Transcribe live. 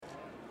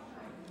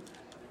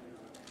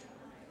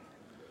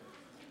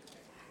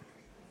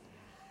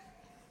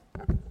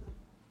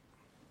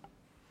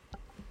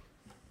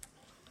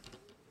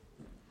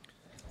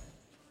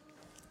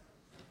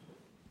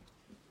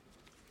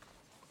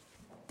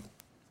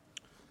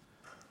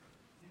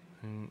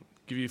and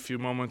give you a few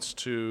moments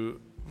to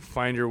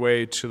find your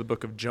way to the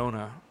book of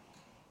Jonah.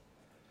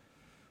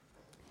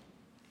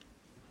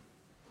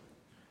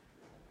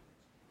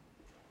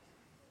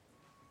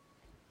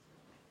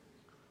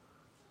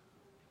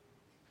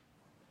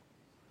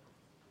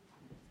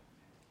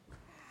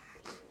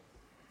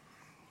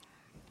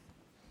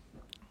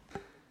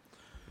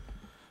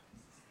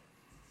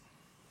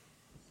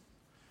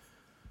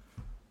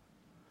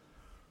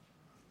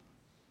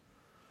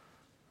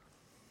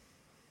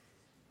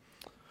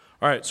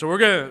 All right, so we're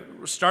going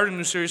to start a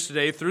new series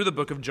today through the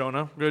book of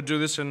Jonah. We're going to do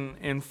this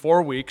in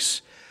 4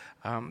 weeks.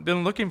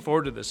 Been looking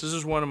forward to this. This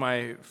is one of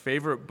my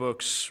favorite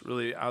books,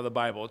 really, out of the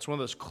Bible. It's one of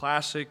those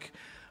classic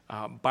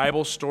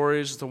Bible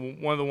stories,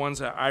 one of the ones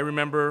that I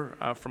remember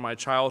from my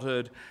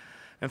childhood.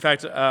 In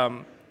fact,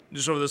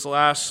 just over this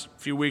last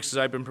few weeks as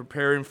I've been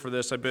preparing for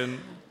this, I've been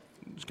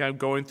just kind of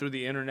going through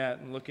the internet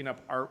and looking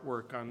up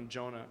artwork on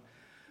Jonah.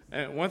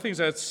 And one of the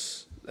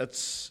things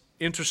that's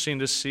interesting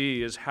to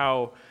see is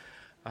how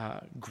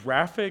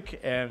graphic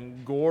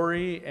and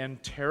gory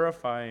and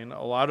terrifying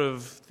a lot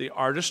of the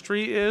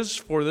artistry is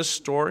for this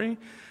story. I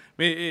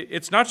mean,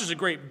 it's not just a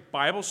great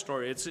Bible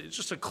story, it's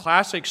just a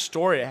classic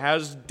story. It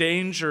has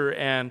danger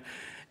and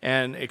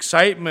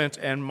excitement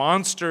and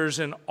monsters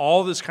and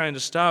all this kind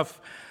of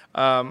stuff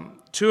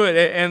to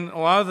it. And a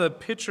lot of the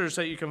pictures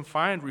that you can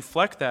find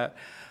reflect that.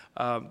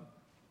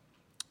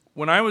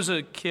 When I was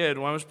a kid,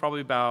 when I was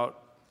probably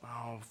about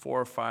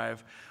 4 or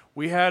 5,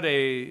 we had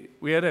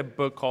a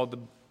book called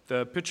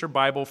the Picture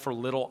Bible for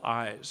Little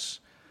Eyes.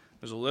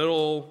 There's a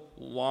little,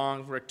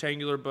 long,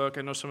 rectangular book.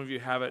 I know some of you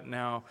have it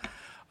now.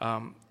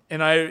 And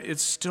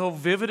it's still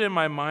vivid in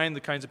my mind,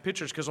 the kinds of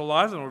pictures, because a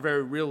lot of them were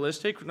very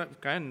realistic,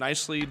 kind of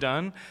nicely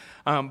done.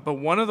 But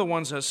one of the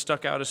ones that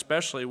stuck out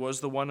especially was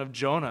the one of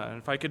Jonah. And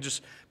if I could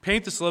just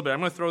paint this a little bit, I'm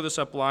going to throw this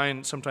up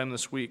line sometime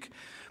this week.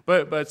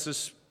 But it's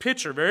this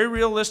picture, very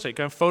realistic,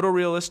 kind of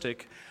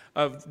photorealistic,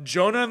 of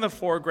Jonah in the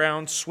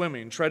foreground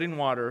swimming, treading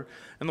water,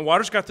 and the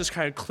water's got this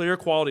kind of clear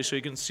quality so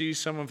you can see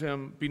some of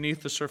him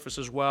beneath the surface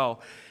as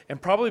well.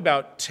 And probably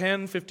about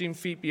 10, 15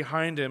 feet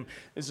behind him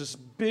is this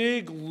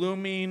big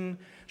looming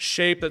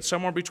shape that's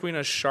somewhere between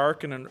a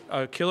shark and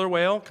a killer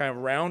whale, kind of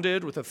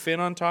rounded with a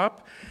fin on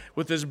top,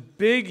 with this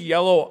big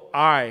yellow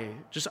eye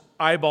just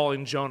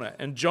eyeballing Jonah.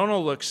 And Jonah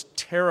looks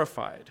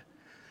terrified.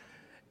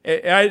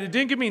 It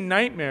didn't give me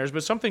nightmares,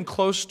 but something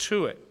close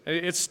to it.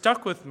 It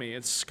stuck with me.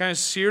 It's kind of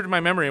seared in my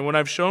memory. And when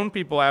I've shown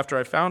people after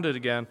I found it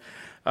again,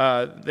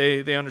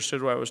 they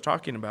understood what I was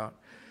talking about.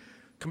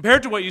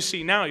 Compared to what you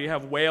see now, you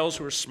have whales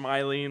who are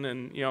smiling,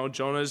 and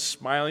Jonah's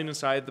smiling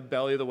inside the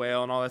belly of the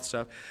whale and all that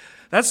stuff.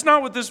 That's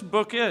not what this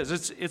book is.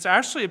 It's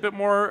actually a bit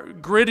more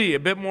gritty, a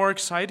bit more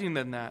exciting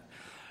than that.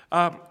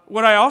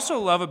 What I also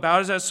love about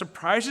it is that it's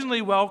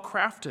surprisingly well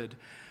crafted.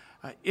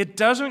 It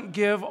doesn't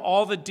give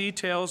all the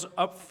details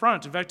up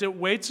front. In fact, it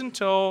waits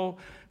until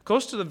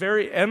close to the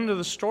very end of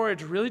the story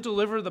to really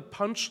deliver the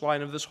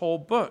punchline of this whole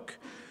book,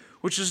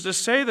 which is to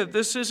say that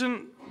this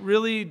isn't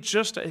really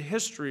just a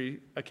history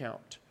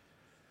account.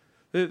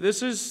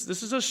 This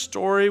is a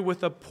story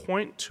with a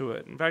point to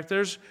it. In fact,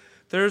 there's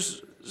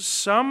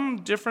some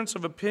difference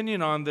of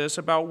opinion on this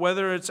about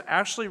whether it's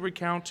actually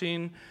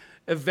recounting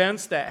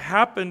events that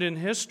happened in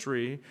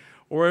history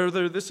or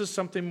whether this is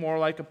something more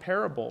like a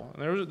parable.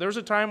 There's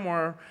a time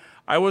where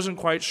I wasn't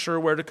quite sure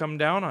where to come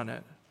down on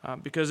it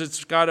because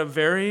it's got a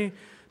very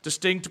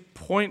distinct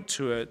point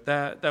to it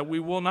that we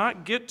will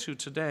not get to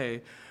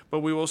today, but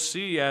we will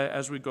see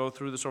as we go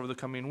through this over the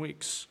coming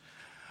weeks.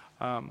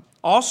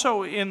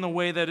 Also, in the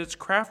way that it's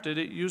crafted,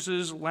 it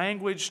uses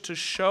language to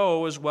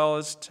show as well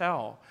as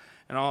tell.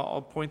 And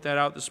I'll point that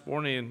out this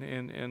morning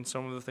in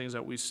some of the things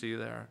that we see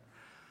there.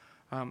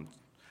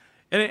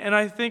 And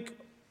I think,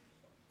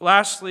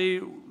 lastly,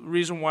 the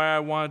reason why I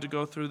wanted to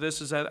go through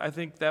this is that I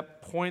think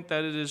that point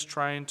that it is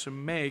trying to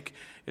make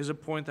is a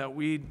point that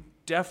we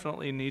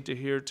definitely need to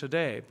hear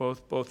today,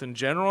 both in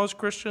general as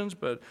Christians,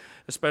 but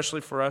especially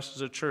for us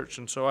as a church.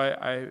 And so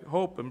I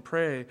hope and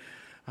pray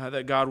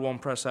that God will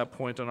impress that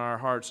point on our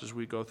hearts as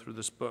we go through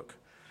this book.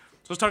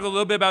 So let's talk a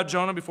little bit about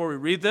Jonah before we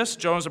read this.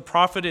 Jonah's a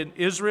prophet in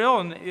Israel,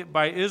 and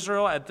by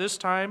Israel at this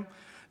time,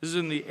 this is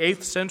in the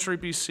 8th century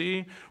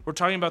BC. We're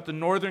talking about the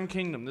northern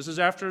kingdom. This is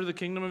after the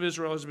kingdom of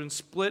Israel has been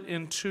split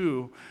in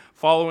two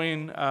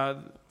following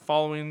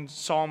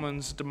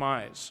Solomon's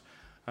demise.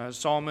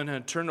 Solomon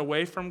had turned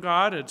away from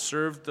God, had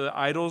served the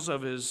idols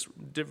of his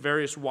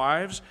various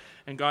wives,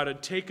 and God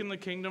had taken the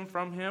kingdom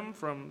from him,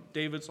 from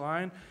David's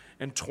line,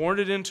 and torn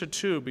it into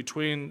two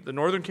between the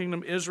northern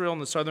kingdom Israel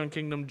and the southern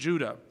kingdom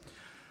Judah.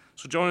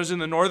 So Jonah's in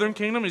the northern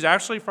kingdom. He's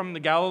actually from the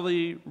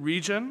Galilee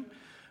region,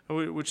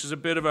 which is a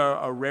bit of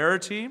a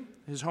rarity.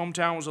 His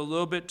hometown was a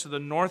little bit to the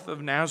north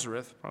of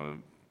Nazareth,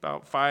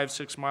 about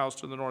 5-6 miles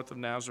to the north of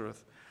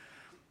Nazareth.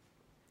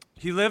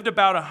 He lived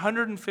about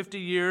 150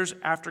 years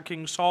after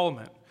King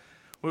Solomon,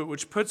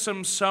 which puts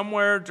him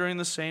somewhere during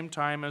the same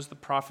time as the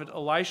prophet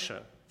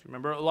Elisha. If you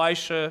remember,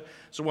 Elisha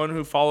is the one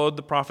who followed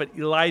the prophet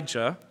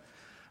Elijah,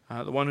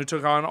 the one who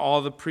took on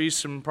all the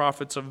priests and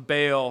prophets of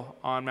Baal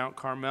on Mount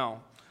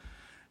Carmel.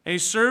 And he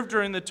served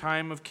during the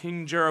time of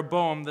King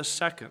Jeroboam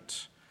II.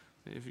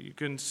 If you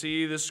can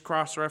see this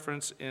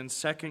cross-reference in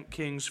 2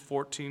 Kings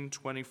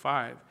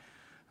 14:25.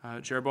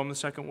 Jeroboam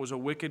II was a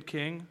wicked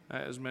king,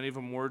 as many of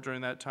them were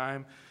during that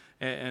time,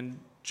 and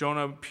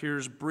Jonah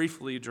appears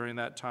briefly during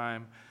that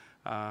time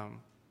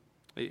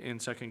in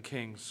 2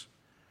 Kings.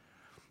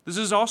 This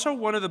is also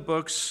one of the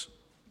books,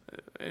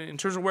 in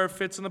terms of where it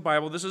fits in the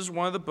Bible, this is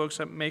one of the books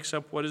that makes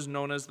up what is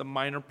known as the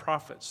minor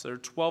prophets. There are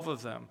 12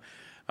 of them.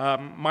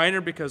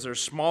 Minor because they're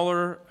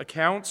smaller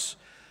accounts,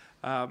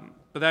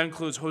 but that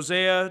includes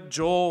Hosea,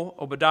 Joel,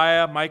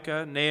 Obadiah,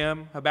 Micah,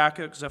 Nahum,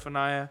 Habakkuk,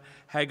 Zephaniah,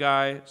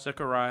 Haggai,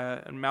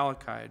 Zechariah, and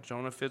Malachi.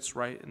 Jonah fits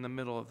right in the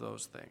middle of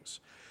those things.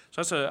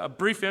 So that's a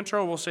brief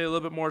intro. We'll say a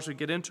little bit more as we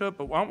get into it,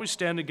 but why don't we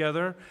stand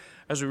together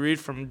as we read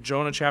from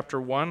Jonah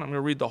chapter 1. I'm going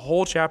to read the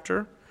whole chapter,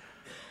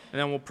 and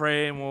then we'll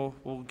pray and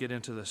we'll get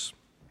into this.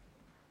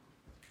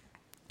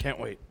 Can't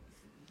wait.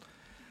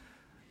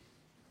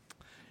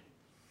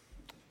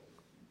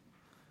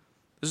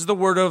 This is the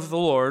word of the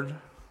Lord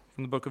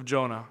from the book of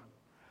Jonah.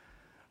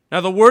 Now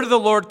the word of the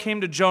Lord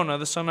came to Jonah,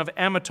 the son of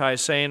Amittai,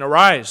 saying,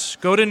 Arise,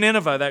 go to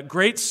Nineveh, that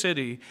great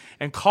city,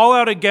 and call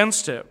out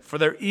against it, for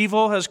their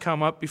evil has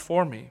come up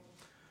before me.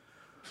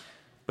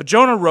 But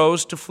Jonah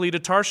rose to flee to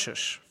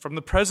Tarshish from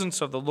the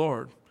presence of the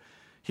Lord.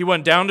 He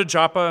went down to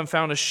Joppa and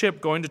found a ship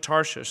going to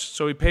Tarshish.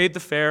 So he paid the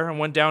fare and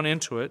went down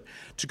into it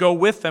to go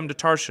with them to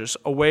Tarshish,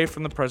 away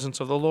from the presence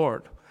of the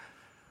Lord.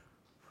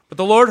 But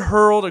the Lord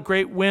hurled a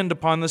great wind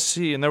upon the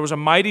sea, and there was a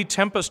mighty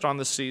tempest on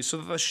the sea, so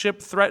that the ship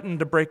threatened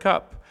to break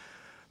up.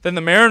 Then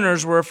the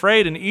mariners were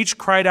afraid, and each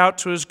cried out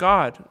to his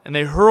God, and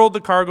they hurled the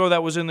cargo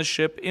that was in the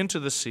ship into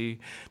the sea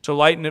to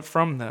lighten it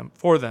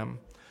for them.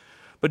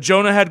 But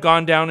Jonah had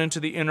gone down into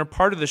the inner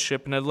part of the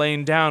ship and had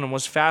lain down and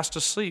was fast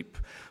asleep.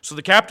 So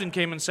the captain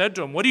came and said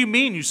to him, What do you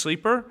mean, you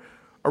sleeper?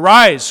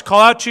 Arise,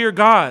 call out to your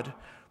God.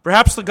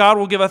 Perhaps the God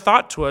will give a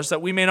thought to us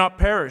that we may not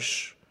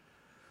perish.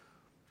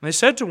 And they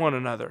said to one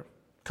another,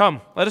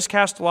 Come, let us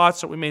cast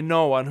lots that we may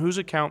know on whose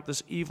account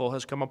this evil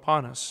has come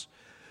upon us.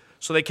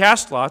 So they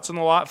cast lots, and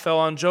the lot fell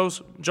on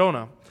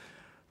Jonah.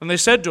 And they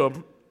said to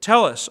him,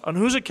 Tell us, on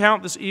whose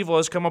account this evil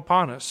has come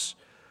upon us?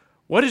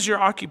 What is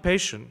your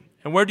occupation,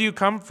 and where do you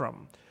come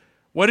from?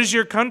 What is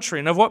your country,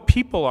 and of what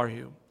people are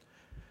you?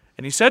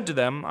 And he said to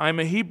them, I am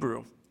a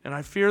Hebrew, and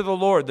I fear the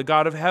Lord, the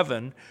God of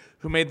heaven,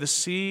 who made the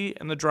sea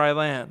and the dry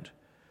land.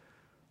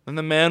 Then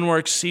the men were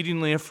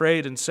exceedingly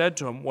afraid and said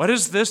to him, What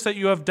is this that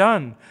you have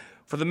done?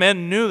 For the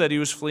men knew that he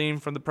was fleeing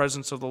from the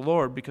presence of the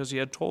Lord, because he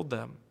had told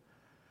them.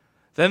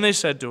 Then they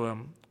said to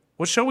him,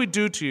 What shall we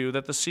do to you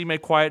that the sea may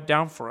quiet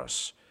down for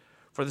us?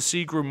 For the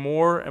sea grew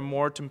more and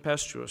more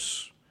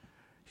tempestuous.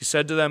 He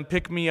said to them,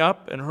 Pick me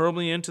up and hurl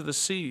me into the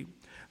sea.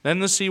 Then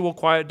the sea will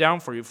quiet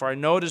down for you, for I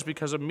know it is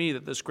because of me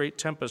that this great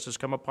tempest has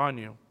come upon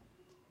you.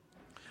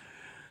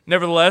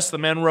 Nevertheless, the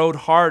men rowed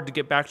hard to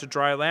get back to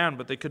dry land,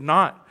 but they could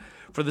not,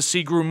 for the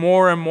sea grew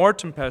more and more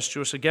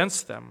tempestuous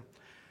against them.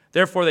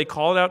 Therefore they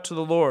called out to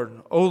the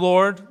Lord, O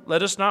Lord,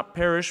 let us not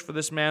perish for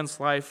this man's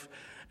life,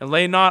 and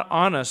lay not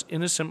on us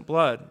innocent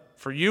blood.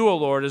 For you, O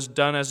Lord, has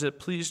done as it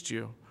pleased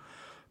you.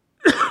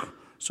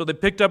 So they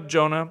picked up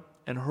Jonah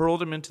and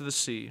hurled him into the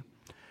sea,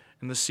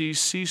 and the sea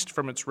ceased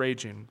from its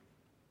raging.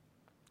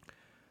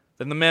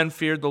 Then the men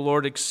feared the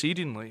Lord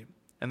exceedingly,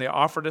 and they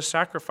offered a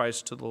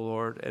sacrifice to the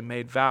Lord and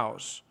made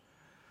vows.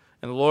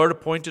 And the Lord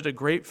appointed a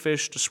great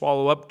fish to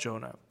swallow up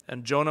Jonah,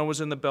 and Jonah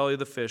was in the belly of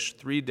the fish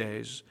 3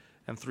 days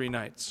and 3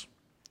 nights.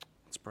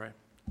 Let's pray.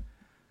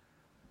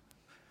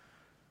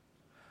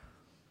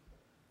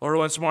 Lord,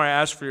 once more I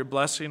ask for your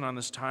blessing on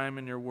this time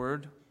in your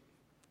word,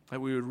 that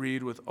we would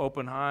read with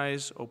open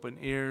eyes, open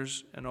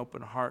ears, and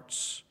open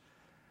hearts,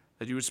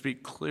 that you would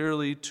speak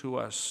clearly to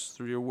us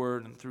through your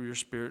word and through your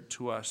Spirit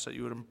to us, that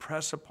you would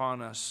impress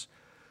upon us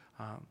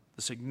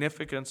the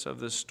significance of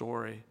this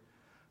story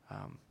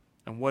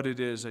and what it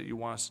is that you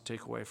want us to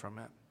take away from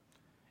it.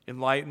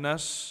 Enlighten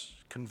us,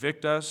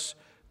 convict us,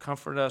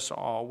 comfort us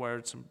all where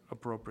it's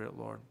appropriate,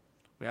 Lord.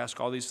 We ask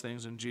all these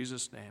things in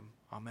Jesus' name.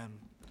 Amen.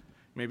 You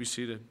may be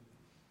seated.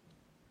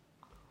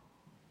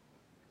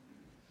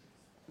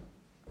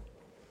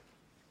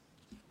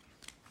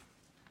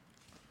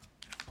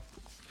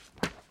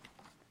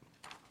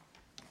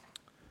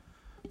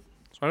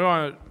 So I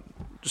want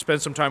to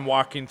spend some time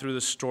walking through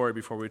this story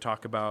before we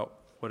talk about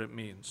what it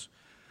means.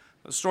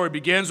 The story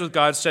begins with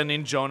God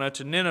sending Jonah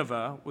to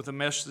Nineveh with a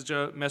message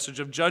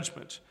of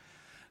judgment.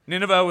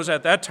 Nineveh was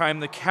at that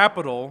time the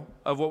capital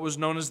of what was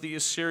known as the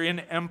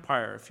Assyrian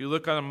Empire. If you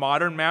look on the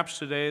modern maps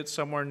today, it's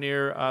somewhere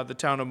near the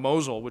town of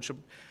Mosul, which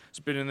has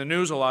been in the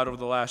news a lot over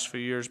the last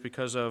few years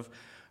because of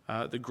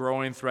the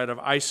growing threat of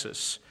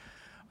ISIS.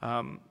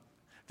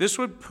 This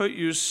would put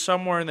you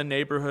somewhere in the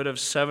neighborhood of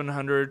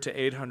 700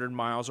 to 800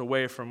 miles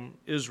away from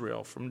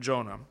Israel, from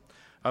Jonah,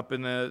 up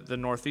in the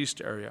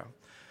northeast area.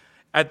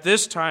 At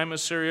this time,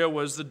 Assyria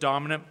was the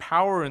dominant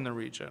power in the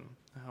region.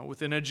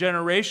 Within a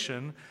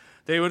generation,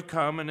 they would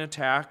come and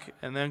attack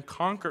and then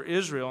conquer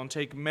Israel and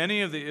take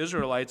many of the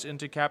Israelites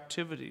into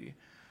captivity.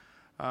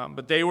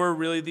 But they were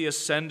really the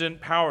ascendant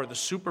power, the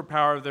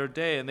superpower of their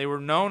day, and they were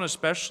known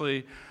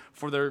especially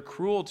for their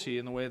cruelty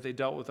in the way that they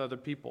dealt with other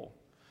people.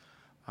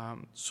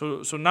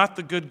 So not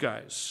the good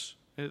guys.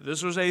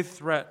 This was a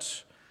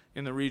threat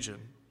in the region.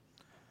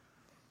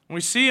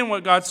 We see in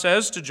what God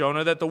says to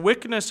Jonah that the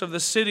wickedness of the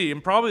city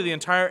and probably the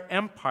entire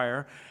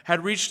empire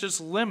had reached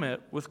its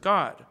limit with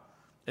God.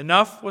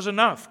 Enough was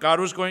enough. God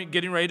was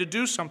getting ready to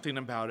do something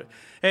about it.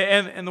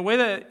 And the way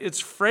that it's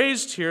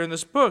phrased here in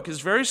this book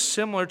is very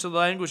similar to the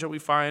language that we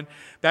find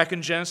back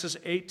in Genesis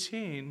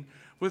 18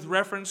 with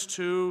reference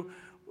to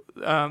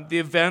the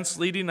events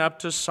leading up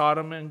to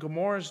Sodom and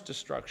Gomorrah's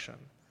destruction.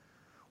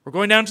 We're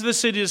going down to the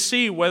city to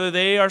see whether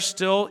they are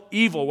still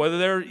evil, whether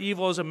their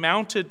evil has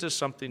amounted to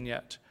something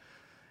yet.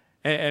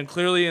 And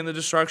clearly in the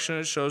destruction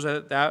it shows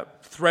that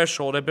that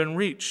threshold had been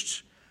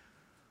reached.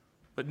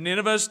 But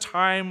Nineveh's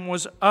time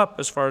was up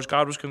as far as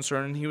God was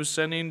concerned, and he was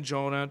sending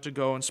Jonah to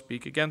go and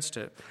speak against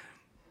it.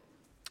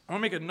 I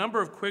want to make a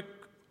number of quick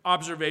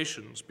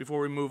observations before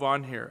we move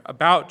on here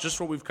about just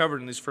what we've covered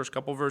in these first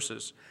couple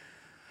verses.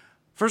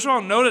 First of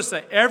all, notice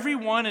that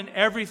everyone and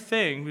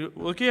everything,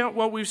 looking at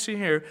what we've seen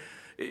here,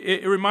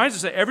 it reminds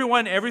us that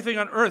everyone and everything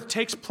on earth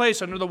takes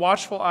place under the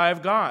watchful eye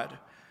of God.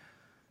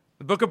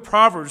 The book of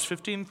Proverbs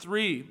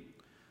 15:3,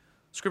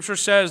 Scripture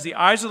says, "The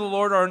eyes of the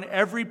Lord are in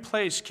every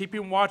place,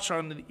 keeping watch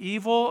on the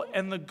evil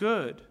and the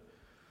good."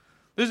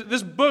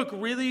 This book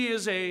really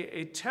is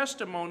a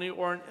testimony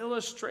or an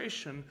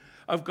illustration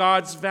of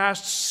God's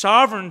vast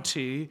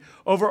sovereignty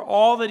over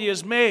all that he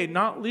has made,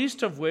 not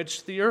least of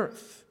which the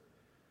earth.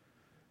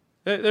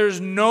 There's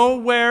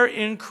nowhere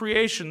in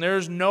creation,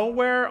 there's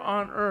nowhere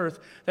on earth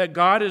that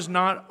God is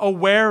not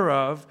aware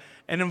of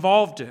and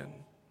involved in.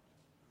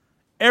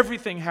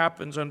 Everything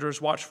happens under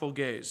his watchful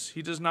gaze.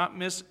 He does not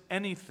miss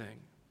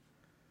anything.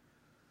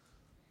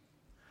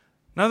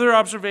 Another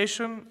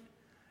observation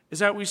is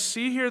that we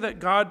see here that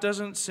God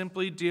doesn't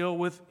simply deal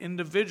with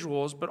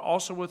individuals, but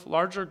also with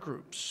larger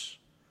groups.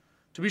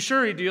 To be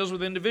sure, he deals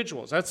with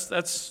individuals.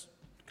 That's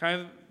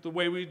kind of the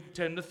way we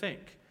tend to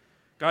think.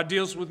 God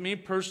deals with me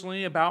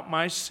personally about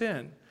my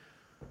sin.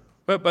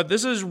 But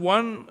this is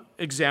one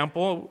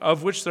example,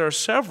 of which there are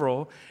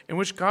several, in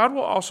which God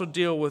will also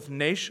deal with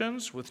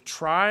nations, with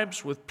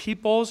tribes, with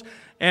peoples,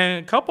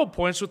 and a couple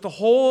points with the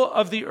whole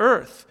of the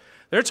earth.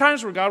 There are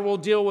times where God will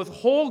deal with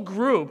whole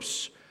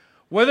groups,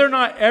 whether or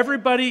not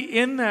everybody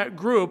in that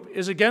group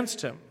is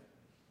against him.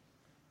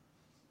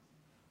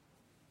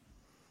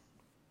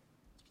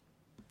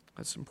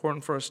 That's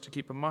important for us to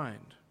keep in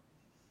mind.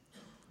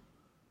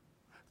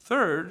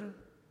 Third,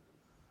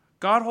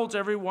 God holds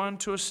everyone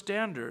to a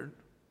standard,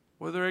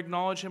 whether they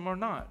acknowledge him or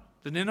not.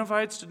 The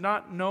Ninevites did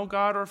not know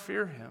God or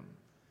fear him,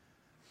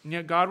 and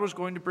yet God was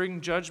going to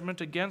bring judgment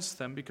against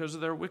them because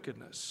of their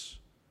wickedness.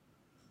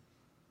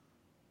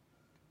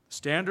 The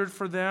standard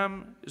for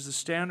them is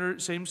the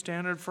same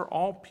standard for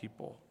all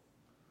people.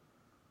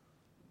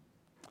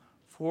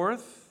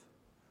 Fourth,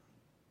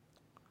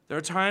 there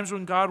are times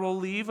when God will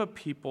leave a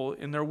people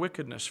in their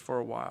wickedness for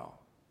a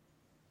while.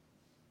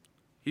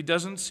 He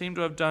doesn't seem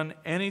to have done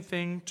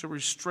anything to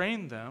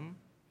restrain them.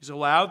 He's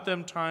allowed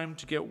them time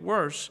to get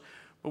worse,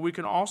 but we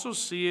can also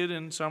see it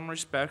in some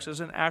respects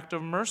as an act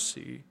of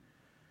mercy,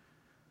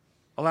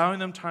 allowing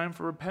them time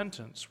for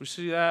repentance. We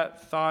see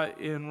that thought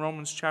in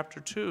Romans chapter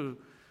 2,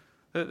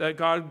 that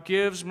God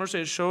gives mercy.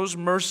 It shows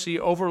mercy,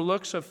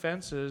 overlooks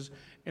offenses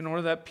in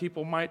order that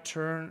people might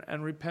turn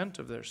and repent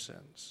of their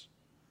sins.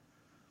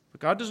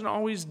 But God doesn't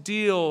always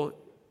deal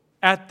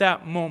at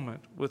that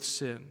moment with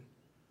sin.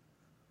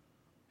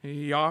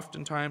 He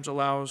oftentimes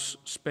allows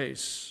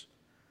space,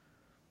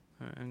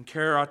 and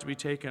care ought to be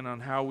taken on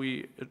how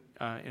we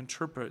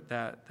interpret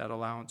that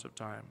allowance of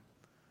time.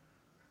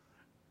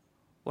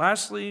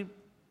 Lastly,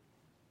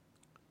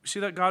 we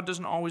see that God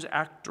doesn't always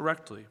act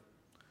directly,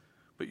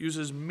 but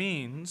uses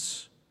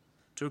means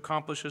to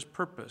accomplish his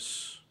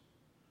purpose.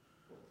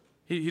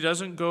 He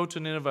doesn't go to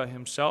Nineveh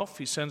himself.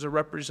 He sends a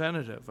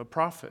representative, a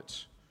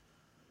prophet.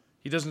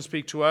 He doesn't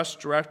speak to us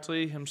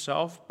directly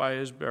himself by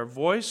his bare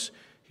voice.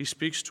 He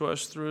speaks to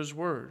us through his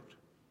word.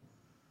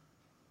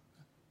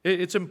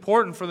 It's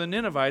important for the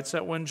Ninevites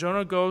that when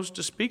Jonah goes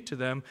to speak to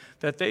them,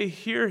 that they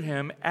hear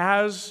him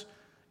as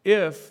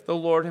if the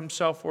Lord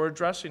himself were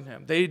addressing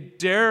him. They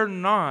dare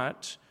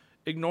not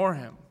ignore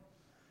him.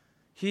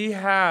 He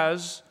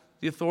has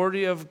the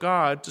authority of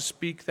God to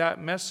speak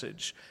that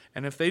message.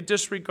 And if they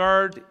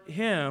disregard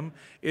him,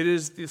 it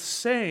is the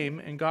same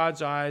in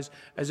God's eyes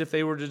as if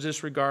they were to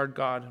disregard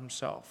God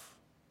himself.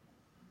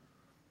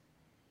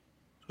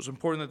 So it's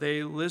important that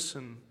they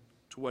listen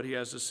to what he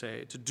has to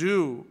say, to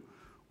do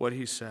what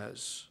he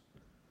says.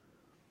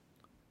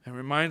 And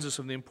reminds us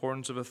of the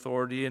importance of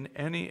authority in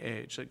any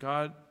age, that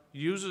God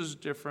uses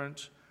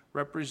different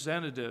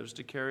representatives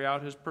to carry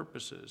out his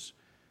purposes.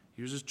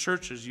 He uses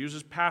churches,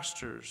 uses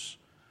pastors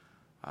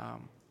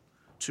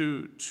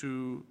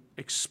to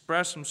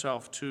express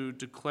himself, to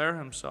declare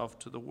himself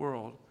to the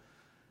world.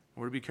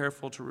 We're to be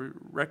careful to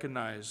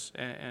recognize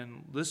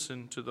and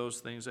listen to those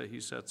things that he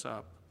sets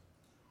up.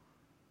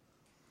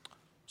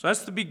 So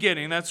that's the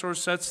beginning. That sort of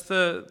sets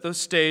the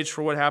stage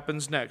for what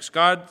happens next.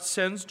 God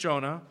sends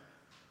Jonah,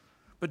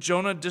 but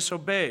Jonah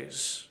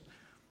disobeys.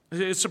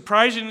 It's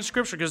surprising in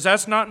Scripture because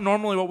that's not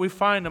normally what we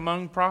find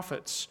among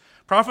prophets.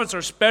 Prophets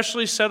are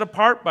specially set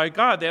apart by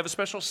God. They have a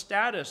special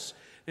status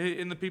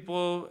in the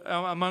people,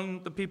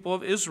 among the people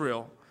of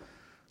Israel.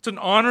 It's an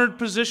honored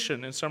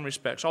position in some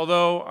respects.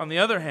 Although, on the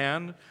other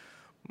hand,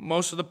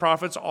 most of the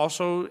prophets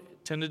also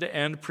tended to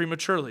end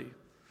prematurely.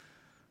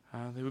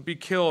 They would be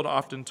killed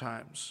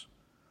oftentimes.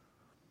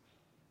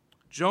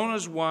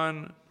 Jonah's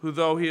one who,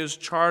 though he is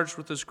charged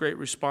with this great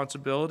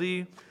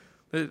responsibility,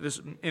 this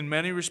in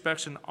many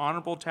respects an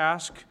honorable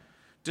task,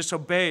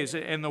 disobeys.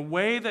 And the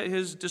way that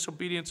his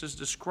disobedience is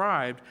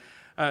described,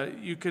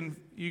 you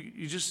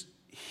just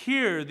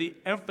hear the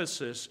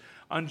emphasis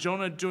on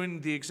Jonah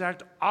doing the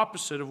exact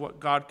opposite of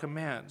what God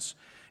commands.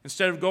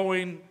 Instead of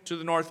going to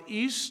the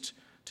northeast,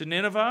 to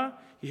Nineveh,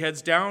 he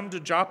heads down to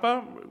Joppa,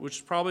 which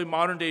is probably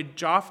modern-day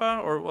Jaffa,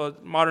 or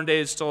modern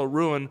day is still a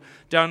ruin,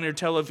 down near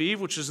Tel Aviv,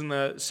 which is in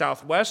the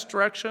southwest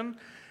direction,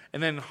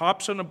 and then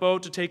hops on a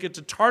boat to take it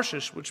to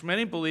Tarshish, which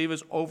many believe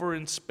is over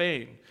in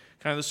Spain,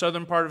 kind of the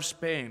southern part of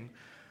Spain,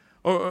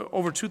 or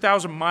over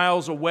 2,000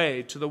 miles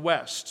away to the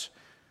west.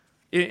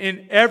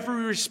 In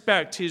every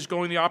respect, he's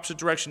going the opposite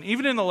direction.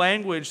 Even in the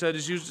language that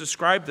is used to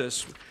describe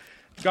this,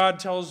 God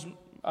tells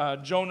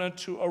Jonah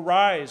to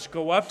arise,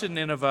 go up to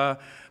Nineveh,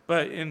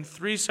 but in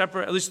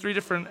at least three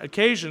different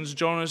occasions,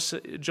 Jonah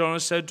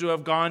said to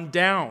have gone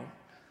down.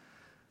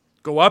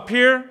 Go up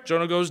here,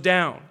 Jonah goes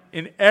down.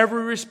 In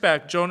every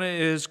respect, Jonah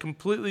is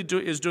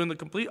doing the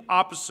complete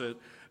opposite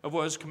of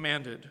what is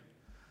commanded.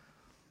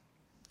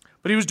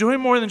 But he was doing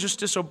more than just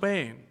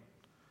disobeying.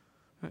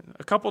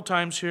 A couple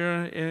times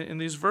here in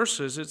these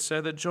verses, it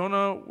said that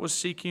Jonah was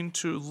seeking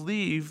to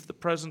leave the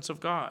presence of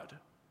God.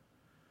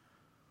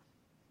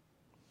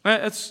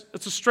 It's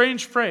a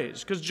strange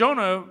phrase, because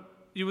Jonah,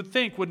 you would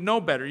think, would know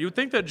better. You would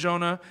think that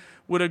Jonah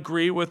would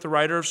agree with the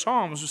writer of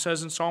Psalms, who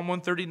says in Psalm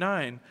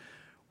 139,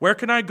 "Where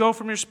can I go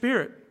from your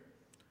spirit?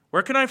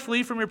 Where can I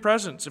flee from your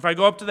presence? If I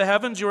go up to the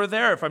heavens, you are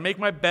there. If I make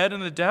my bed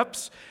in the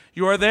depths,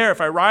 you are there.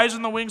 If I rise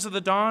on the wings of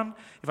the dawn,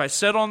 if I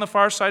settle on the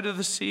far side of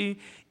the sea,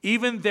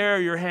 even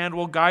there your hand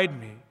will guide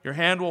me. Your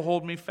hand will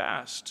hold me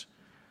fast."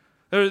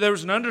 There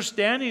was an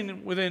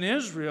understanding within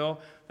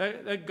Israel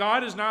that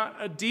God is not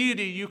a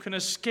deity you can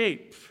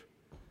escape.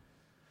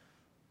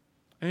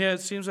 And yet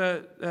it seems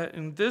that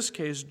in this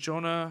case,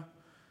 Jonah,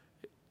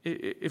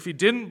 if he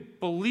didn't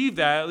believe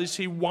that, at least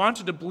he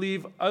wanted to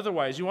believe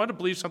otherwise. He wanted to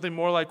believe something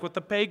more like what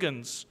the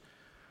pagans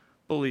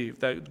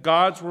believed, that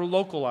gods were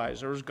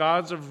localized. There was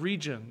gods of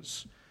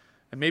regions.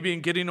 And maybe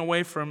in getting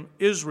away from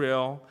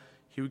Israel,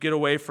 he would get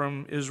away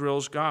from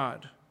Israel's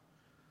God.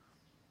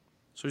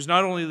 So he's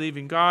not only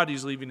leaving God,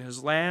 he's leaving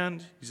his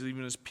land, he's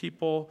leaving his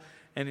people,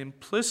 and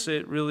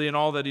implicit really in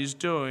all that he's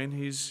doing,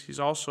 he's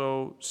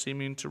also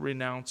seeming to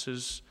renounce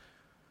his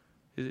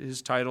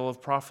title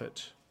of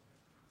prophet.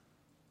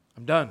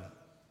 I'm done.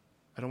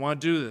 I don't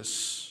want to do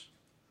this.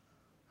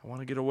 I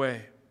want to get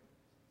away.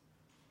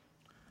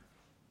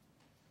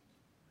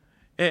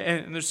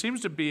 And there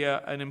seems to be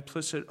an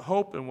implicit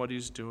hope in what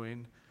he's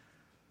doing,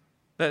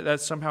 that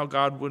somehow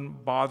God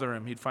wouldn't bother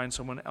him. He'd find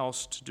someone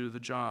else to do the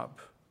job.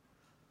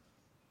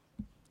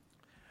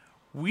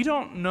 We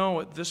don't know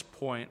at this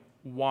point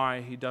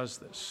why he does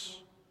this.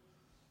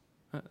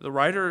 The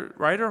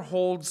writer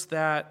holds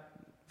that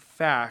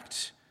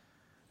fact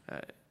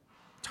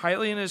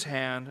tightly in his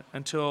hand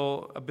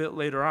until a bit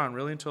later on,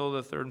 really until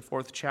the 3rd and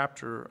 4th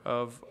chapter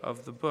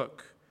of the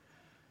book.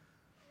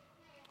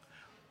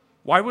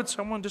 Why would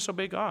someone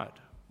disobey God?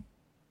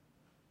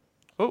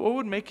 What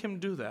would make him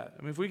do that?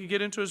 I mean, if we could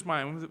get into his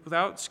mind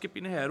without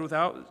skipping ahead,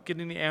 without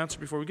getting the answer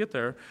before we get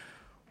there,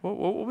 what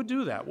would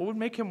do that? What would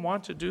make him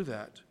want to do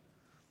that?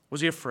 Was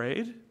he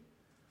afraid?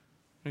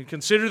 I mean,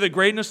 consider the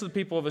greatness of the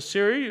people of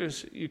Assyria.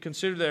 You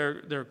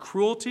consider their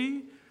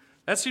cruelty.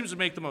 That seems to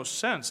make the most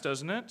sense,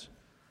 doesn't it?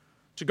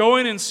 To go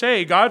in and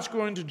say, God's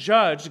going to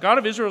judge, the God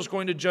of Israel is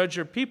going to judge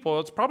your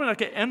people, it's probably not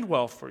going to end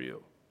well for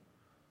you.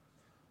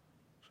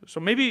 So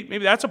maybe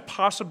that's a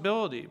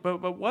possibility.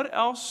 But what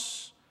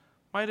else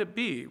might it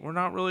be? We're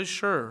not really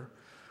sure.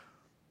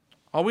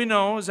 All we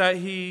know is that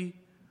he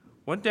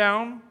went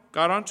down,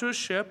 got onto a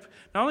ship,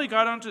 not only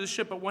got onto the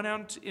ship, but went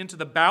out into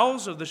the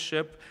bowels of the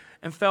ship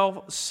and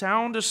fell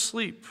sound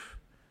asleep.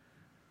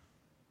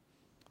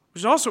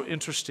 Which is also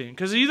interesting,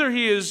 because either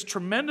he is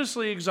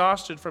tremendously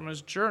exhausted from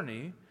his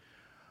journey,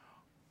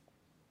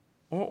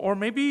 or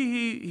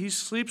maybe he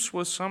sleeps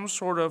with some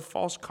sort of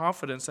false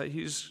confidence that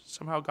he's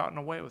somehow gotten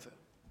away with it.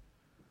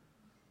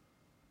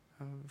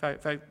 In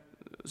fact,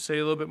 say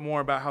a little bit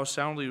more about how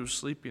soundly he was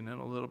sleeping in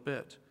a little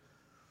bit.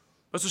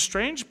 But it's a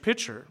strange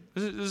picture.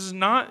 This is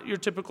not your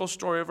typical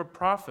story of a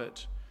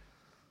prophet.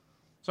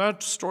 It's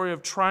not a story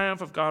of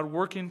triumph of God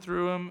working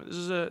through him.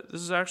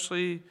 This is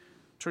actually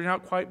turning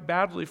out quite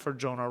badly for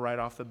Jonah right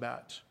off the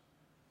bat.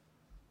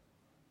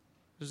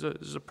 This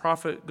is a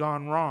prophet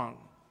gone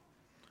wrong.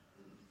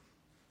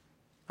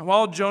 And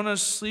while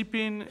Jonah's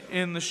sleeping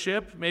in the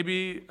ship,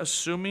 maybe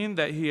assuming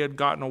that he had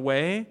gotten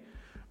away,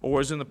 or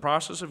was in the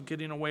process of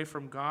getting away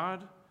from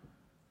God,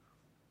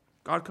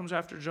 God comes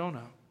after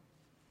Jonah.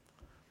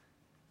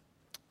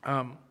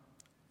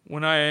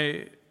 When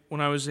I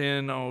was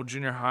in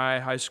junior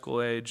high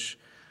school age,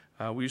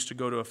 we used to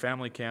go to a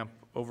family camp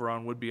over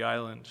on Whidbey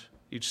Island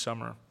each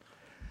summer.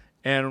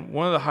 And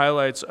one of the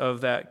highlights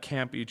of that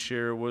camp each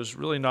year was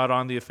really not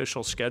on the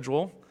official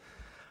schedule.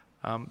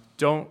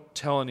 Don't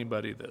tell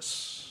anybody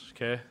this,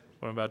 okay,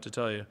 what I'm about to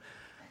tell you.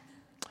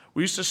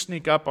 We used to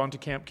sneak up onto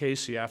Camp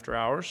Casey after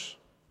hours,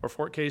 or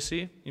Fort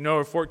Casey. You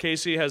know, Fort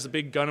Casey has the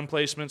big gun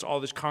emplacements, all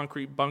these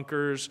concrete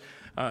bunkers,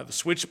 the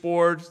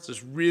switchboard. It's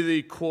this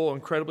really cool,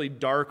 incredibly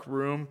dark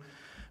room.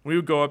 We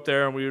would go up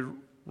there and we would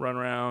run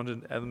around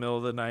in the middle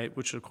of the night,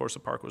 which of course the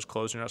park was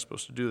closed. You're not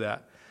supposed to do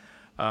that.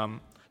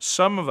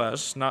 Some of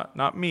us,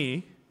 not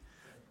me,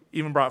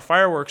 even brought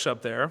fireworks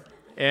up there,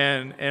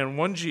 and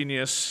one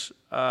genius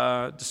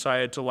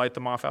decided to light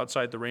them off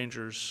outside the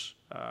Rangers'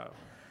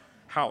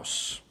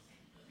 house.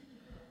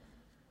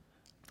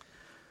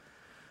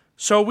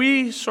 So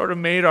we sort of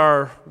made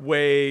our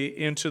way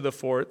into the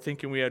fort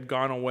thinking we had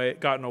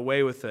gotten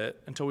away with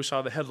it until we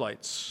saw the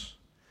headlights.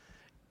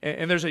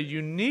 And there's a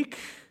unique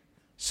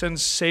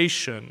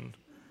sensation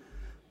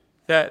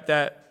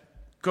that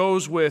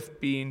goes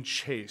with being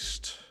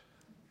chased.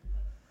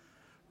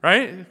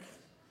 Right?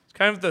 It's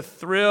kind of the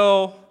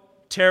thrill,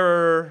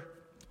 terror,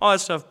 all that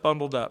stuff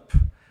bundled up.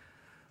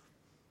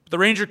 The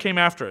ranger came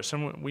after us,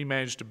 and we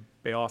managed to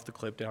bail off the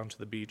cliff down to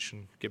the beach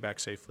and get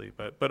back safely.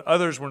 But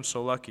others weren't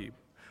so lucky.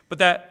 But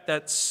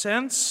that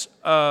sense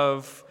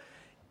of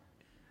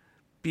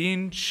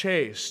being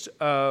chased,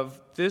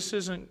 of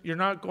you're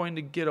not going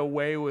to get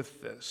away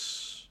with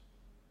this,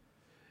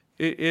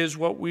 it is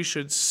what we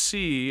should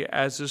see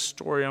as this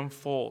story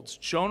unfolds.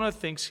 Jonah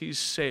thinks he's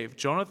safe.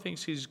 Jonah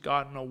thinks he's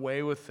gotten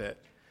away with it.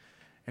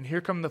 And here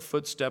come the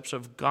footsteps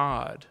of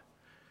God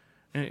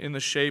in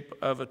the shape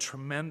of a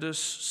tremendous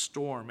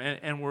storm.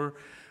 And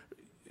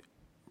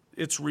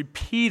it's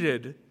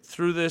repeated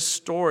through this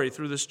story,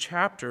 through this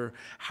chapter,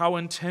 how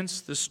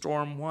intense this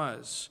storm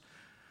was.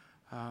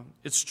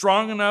 It's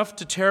strong enough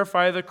to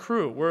terrify the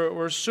crew.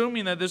 We're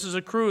assuming that this is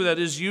a crew that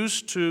is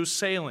used to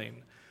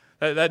sailing,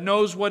 that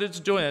knows what it's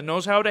doing, that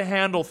knows how to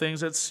handle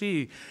things at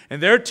sea.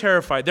 And they're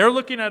terrified. They're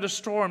looking at a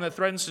storm that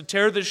threatens to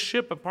tear this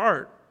ship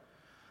apart.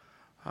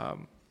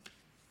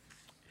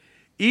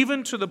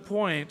 Even to the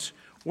point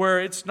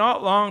where it's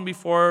not long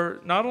before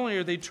not only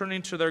are they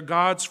turning to their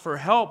gods for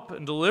help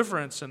and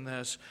deliverance in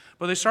this,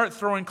 but they start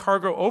throwing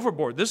cargo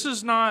overboard. This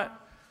is not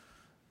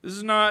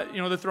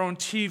they're throwing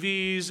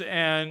TVs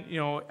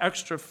and,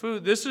 extra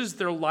food. This is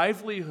their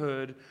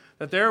livelihood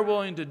that they're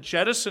willing to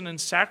jettison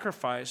and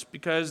sacrifice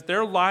because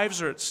their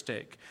lives are at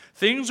stake.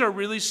 Things are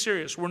really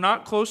serious. We're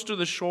not close to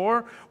the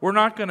shore. We're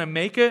not going to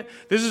make it.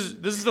 This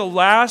is the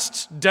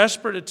last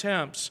desperate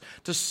attempts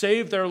to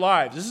save their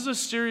lives. This is a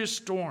serious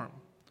storm.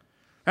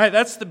 All right,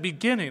 that's the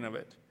beginning of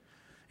it.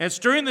 And it's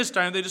during this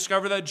time they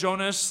discover that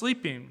Jonah is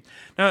sleeping.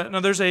 Now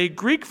there's a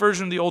Greek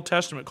version of the Old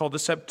Testament called the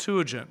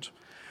Septuagint.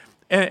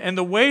 And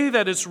the way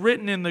that it's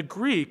written in the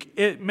Greek,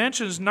 it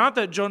mentions not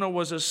that Jonah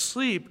was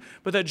asleep,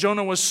 but that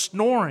Jonah was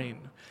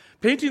snoring,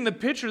 painting the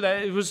picture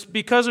that it was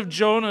because of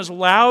Jonah's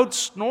loud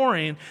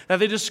snoring that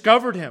they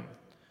discovered him.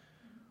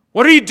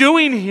 What are you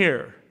doing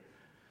here?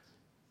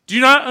 Do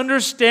you not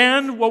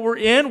understand what we're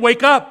in?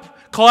 Wake up.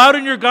 Call out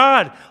on your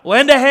God.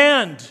 Lend a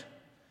hand.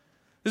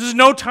 This is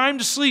no time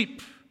to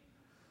sleep.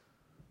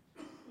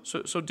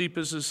 So deep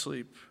is his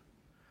sleep.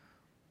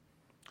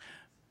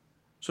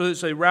 So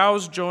they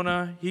rouse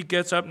Jonah. He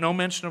gets up. No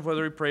mention of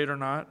whether he prayed or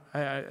not.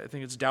 I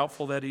think it's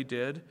doubtful that he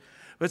did.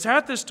 But it's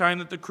at this time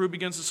that the crew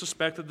begins to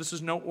suspect that this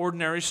is no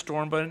ordinary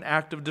storm, but an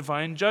act of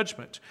divine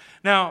judgment.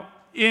 Now,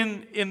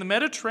 in the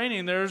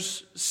Mediterranean,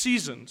 there's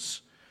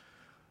seasons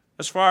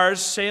as far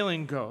as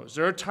sailing goes.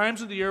 There are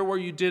times of the year where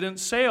you didn't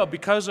sail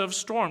because of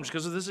storms,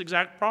 because of this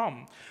exact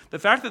problem. The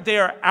fact that they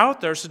are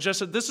out there suggests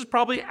that this is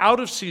probably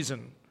out of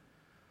season.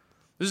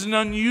 This is an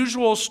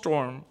unusual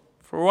storm,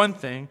 for one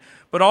thing,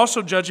 but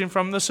also judging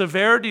from the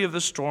severity of the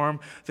storm,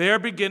 they are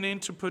beginning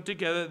to put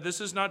together, this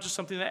is not just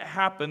something that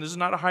happened. This is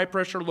not a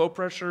high-pressure,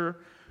 low-pressure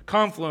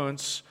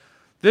confluence.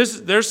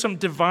 There's some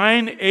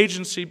divine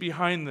agency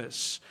behind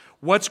this.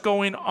 What's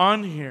going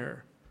on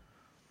here?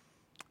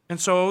 And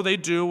so they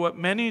do what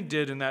many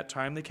did in that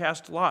time. They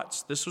cast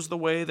lots. This was the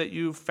way that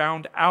you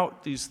found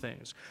out these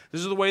things.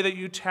 This is the way that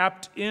you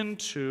tapped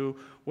into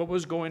what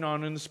was going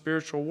on in the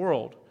spiritual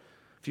world.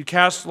 If you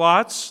cast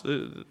lots,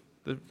 the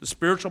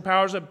spiritual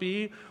powers that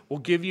be will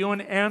give you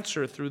an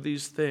answer through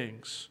these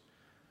things.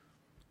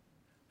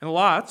 And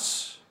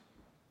lots,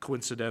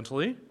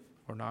 coincidentally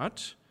or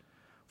not,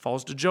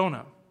 falls to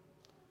Jonah.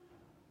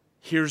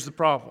 Here's the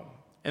problem.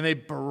 And they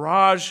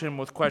barrage him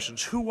with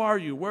questions. Who are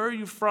you? Where are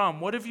you from?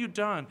 What have you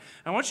done?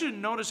 I want you to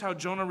notice how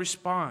Jonah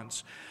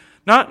responds.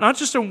 Not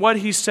just in what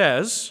he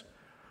says,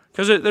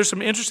 because there's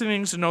some interesting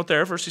things to note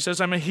there. First, he says,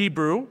 I'm a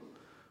Hebrew,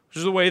 which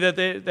is the way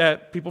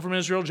that people from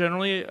Israel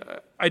generally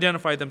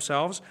identify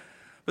themselves.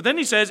 But then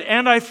he says,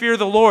 and I fear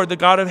the Lord, the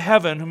God of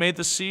heaven, who made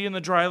the sea and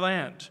the dry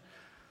land.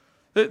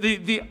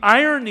 The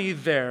irony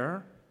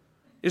there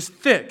is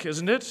thick,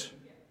 isn't it?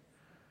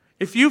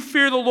 If you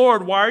fear the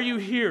Lord, why are you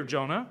here,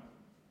 Jonah?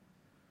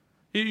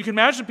 You can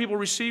imagine people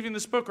receiving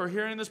this book or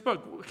hearing this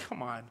book.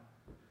 Come on.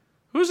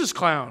 Who's this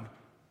clown?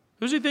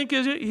 Who does he think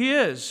he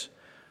is?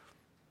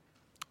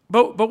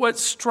 But what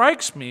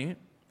strikes me,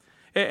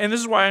 and this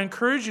is why I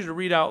encourage you to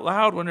read out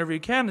loud whenever you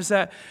can, is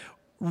that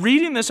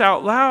reading this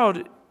out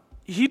loud,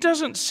 he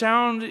doesn't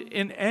sound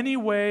in any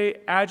way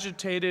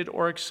agitated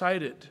or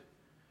excited.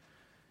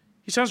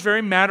 He sounds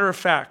very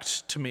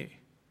matter-of-fact to me.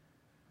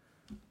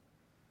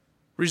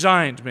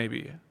 Resigned,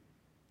 maybe.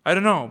 I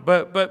don't know.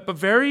 But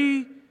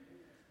very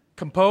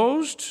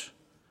composed.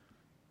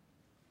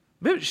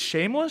 A bit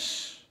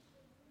shameless.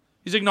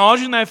 He's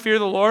acknowledging that I fear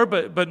the Lord,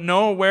 but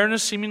no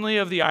awareness seemingly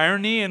of the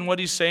irony in what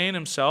he's saying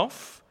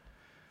himself.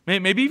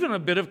 Maybe even a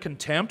bit of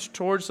contempt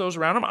towards those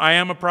around him. I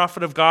am a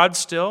prophet of God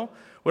still.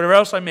 Whatever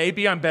else I may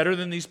be, I'm better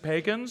than these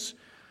pagans.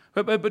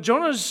 But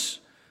Jonah's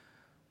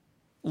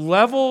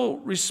level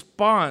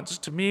response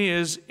to me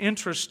is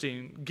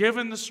interesting,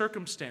 given the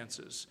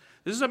circumstances.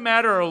 This is a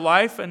matter of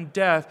life and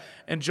death,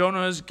 and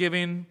Jonah is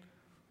giving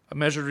a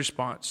measured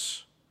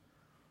response.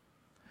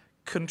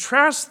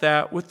 Contrast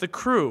that with the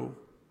crew.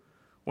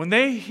 When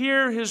they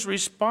hear his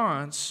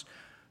response,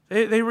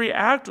 they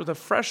react with a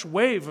fresh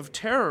wave of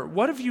terror.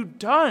 What have you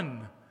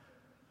done?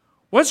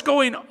 What's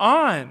going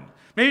on?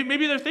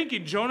 Maybe they're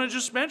thinking, Jonah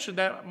just mentioned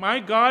that my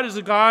God is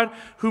the God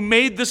who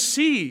made the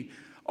sea.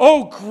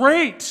 Oh,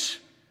 great.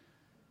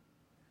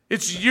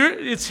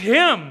 It's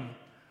him.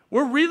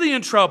 We're really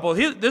in trouble.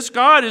 This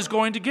God is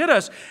going to get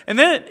us. And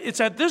then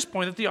it's at this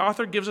point that the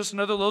author gives us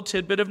another little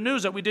tidbit of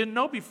news that we didn't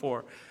know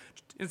before.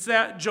 It's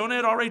that Jonah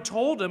had already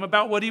told him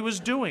about what he was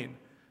doing.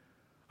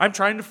 I'm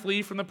trying to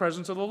flee from the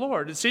presence of the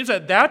Lord. It seems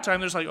at that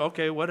time there's like,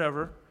 okay,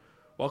 whatever.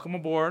 Welcome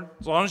aboard.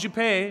 As long as you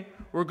pay,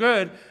 we're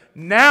good.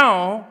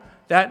 Now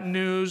that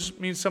news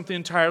means something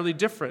entirely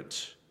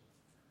different.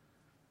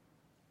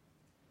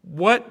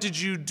 What did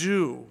you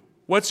do?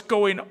 What's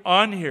going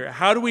on here?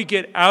 How do we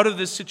get out of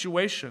this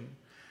situation?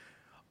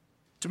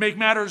 To make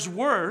matters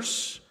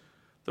worse,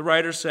 the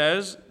writer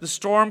says, the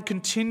storm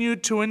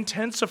continued to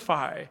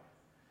intensify.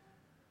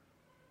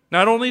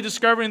 Not only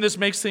discovering this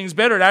makes things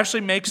better, it actually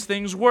makes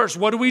things worse.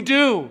 What do we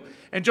do?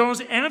 And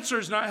Jonah's answer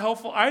is not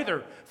helpful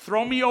either.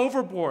 Throw me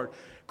overboard.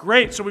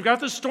 Great, so we've got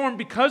this storm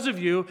because of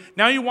you.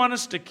 Now you want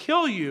us to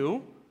kill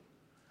you.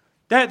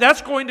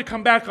 That's going to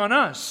come back on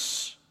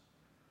us.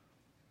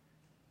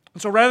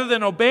 And so rather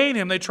than obeying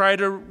him, they try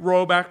to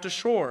row back to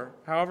shore,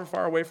 however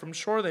far away from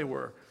shore they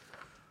were.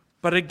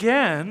 But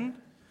again,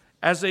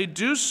 as they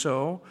do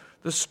so,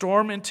 the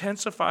storm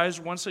intensifies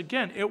once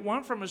again. It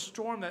went from a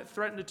storm that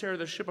threatened to tear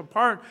the ship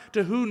apart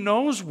to who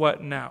knows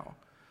what now.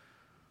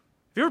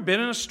 Have you ever been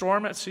in a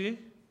storm at sea?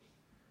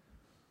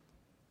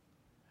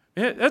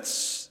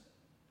 That's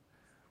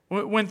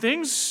when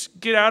things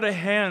get out of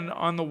hand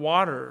on the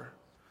water,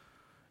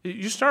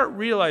 you start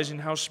realizing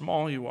how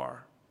small you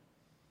are.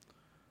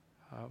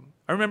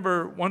 I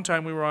remember one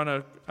time we were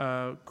on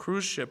a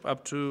cruise ship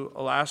up to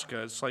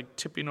Alaska. It's like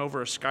tipping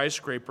over a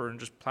skyscraper and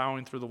just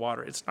plowing through the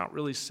water. It's not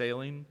really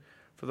sailing.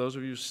 For those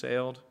of you who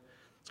sailed,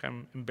 it's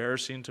kind of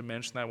embarrassing to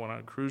mention that I went on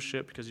a cruise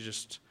ship because you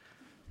just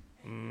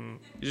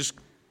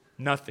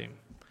nothing.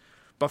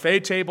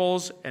 Buffet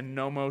tables and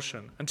no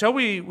motion. Until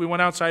we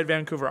went outside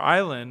Vancouver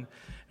Island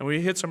and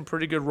we hit some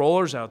pretty good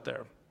rollers out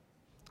there.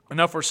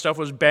 Enough where stuff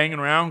was banging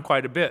around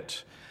quite a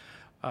bit.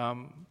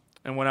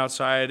 And went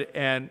outside,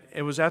 and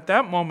it was at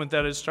that moment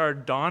that it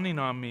started dawning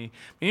on me,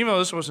 even though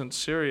this wasn't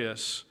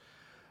serious,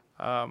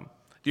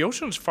 the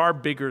ocean's far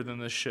bigger than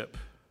this ship.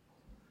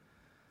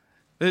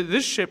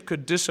 This ship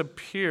could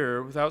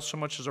disappear without so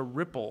much as a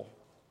ripple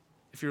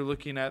if you're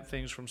looking at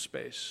things from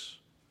space.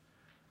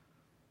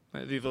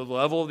 The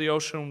level of the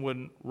ocean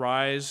wouldn't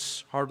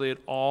rise hardly at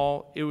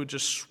all. It would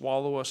just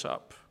swallow us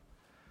up.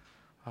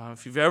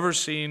 If you've ever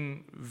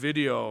seen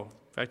video,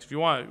 in fact, if you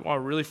want to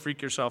really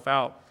freak yourself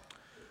out,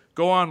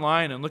 go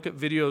online and look at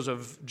videos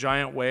of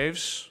giant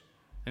waves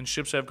and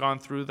ships that have gone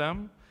through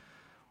them.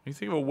 When you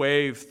think of a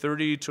wave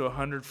 30 to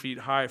 100 feet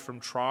high from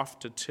trough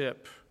to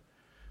tip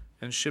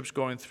and ships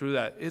going through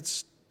that,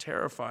 it's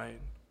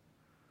terrifying.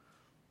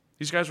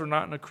 These guys were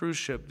not in a cruise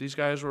ship. These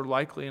guys were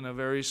likely in a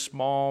very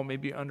small,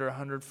 maybe under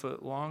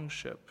 100-foot long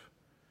ship.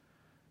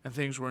 And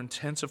things were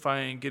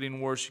intensifying and getting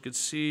worse. You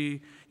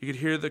could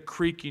hear the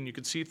creaking. You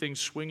could see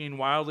things swinging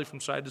wildly from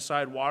side to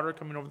side, water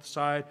coming over the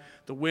side,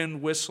 the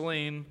wind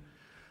whistling.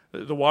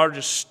 The water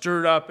just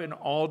stirred up in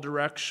all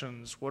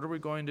directions. What are we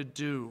going to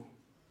do?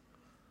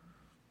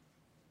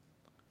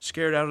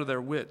 Scared out of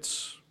their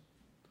wits.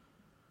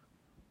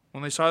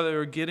 When they saw they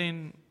were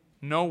getting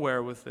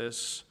nowhere with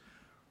this,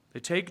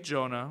 they take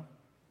Jonah,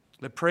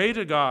 they pray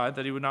to God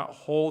that he would not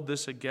hold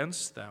this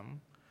against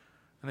them,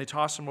 and they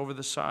toss him over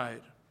the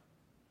side.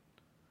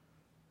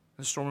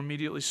 The storm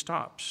immediately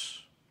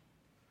stops,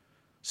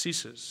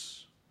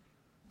 ceases,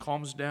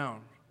 calms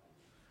down.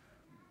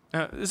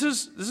 Now, this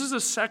is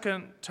the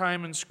second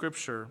time in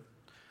Scripture,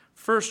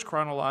 first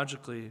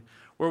chronologically,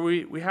 where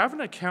we have an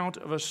account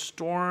of a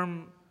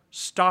storm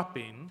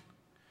stopping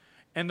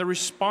And the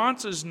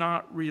response is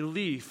not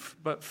relief,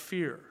 but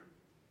fear.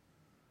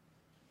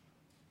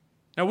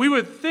 Now, we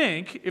would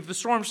think if the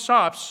storm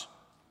stops,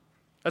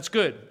 that's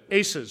good.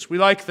 Aces. We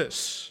like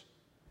this.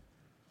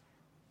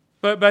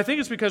 But I think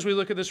it's because we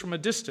look at this from a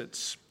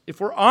distance. If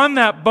we're on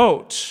that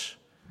boat,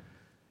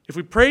 if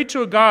we pray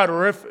to a God,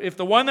 or if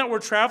the one that we're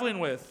traveling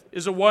with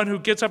is a one who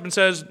gets up and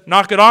says,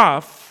 knock it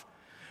off,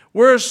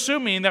 we're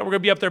assuming that we're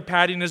going to be up there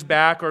patting his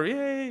back or,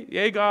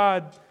 yay,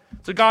 God.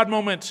 It's a God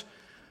moment.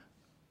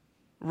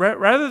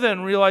 Rather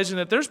than realizing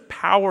that there's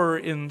power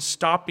in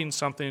stopping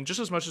something just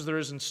as much as there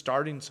is in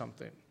starting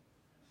something.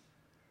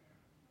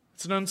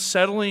 It's an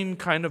unsettling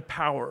kind of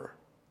power.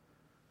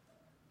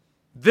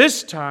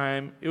 This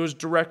time, it was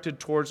directed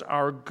towards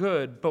our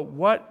good. But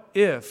what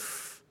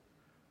if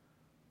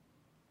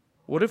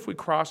we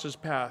cross his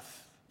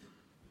path?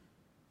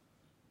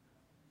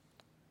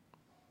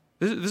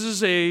 This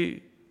is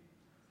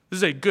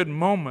a good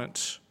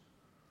moment,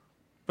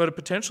 but a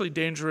potentially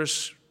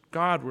dangerous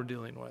God we're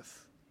dealing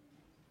with.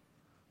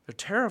 They're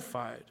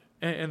terrified.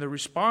 And the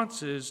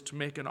response is to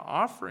make an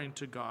offering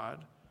to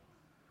God.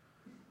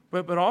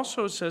 But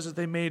also it says that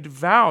they made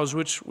vows,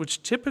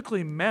 which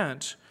typically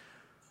meant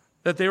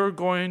that they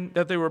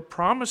were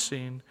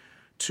promising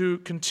to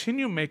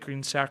continue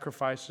making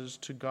sacrifices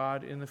to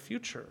God in the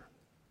future.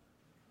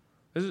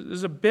 This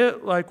is a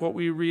bit like what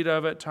we read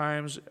of at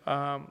times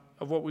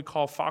of what we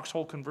call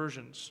foxhole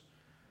conversions.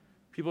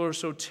 People are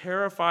so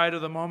terrified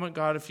of the moment,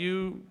 God, if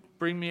you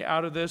bring me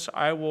out of this,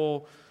 I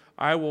will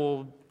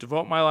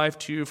devote my life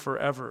to you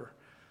forever.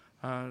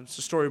 It's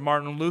the story of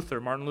Martin Luther.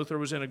 Martin Luther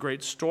was in a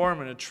great storm,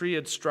 and a tree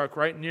had struck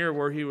right near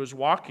where he was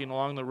walking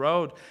along the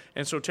road.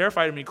 And so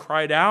terrified of him, he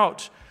cried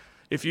out,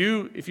 if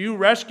you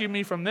rescue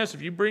me from this,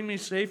 if you bring me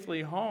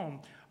safely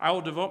home, I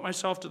will devote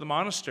myself to the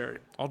monastery.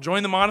 I'll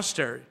join the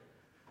monastery.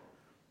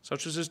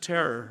 Such was his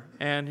terror.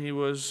 And he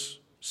was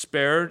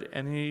spared,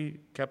 and he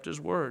kept his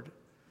word.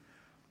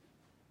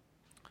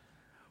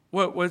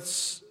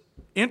 What's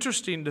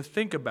interesting to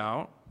think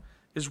about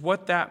is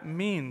what that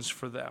means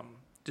for them.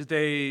 Did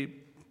they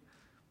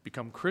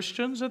become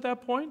Christians at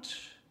that point?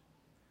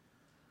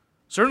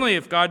 Certainly,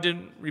 if God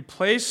didn't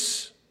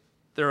replace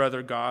their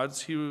other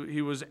gods,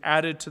 he was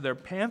added to their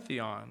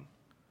pantheon.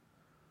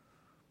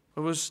 It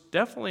was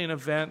definitely an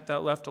event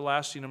that left a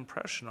lasting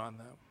impression on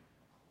them.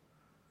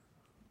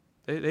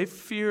 They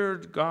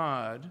feared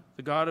God,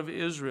 the God of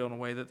Israel, in a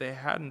way that they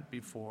hadn't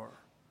before.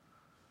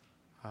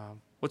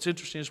 What's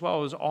interesting as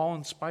well is all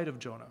in spite of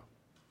Jonah,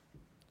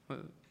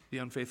 the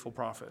unfaithful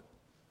prophet.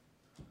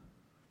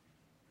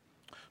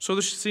 So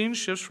the scene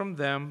shifts from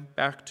them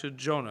back to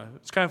Jonah.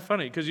 It's kind of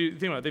funny because you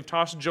think about it, they've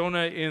tossed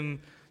Jonah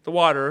in the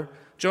water.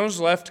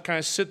 Jonah's left to kind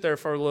of sit there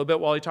for a little bit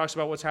while he talks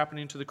about what's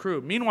happening to the crew.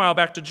 Meanwhile,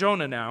 back to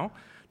Jonah now.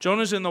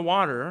 Jonah's in the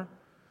water.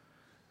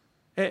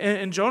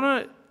 And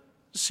Jonah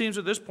seems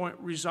at this point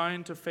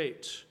resigned to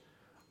fate.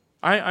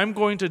 I'm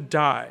going to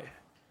die.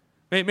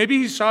 Maybe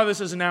he saw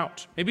this as an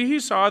out. Maybe he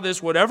saw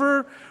this,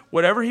 whatever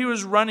he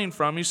was running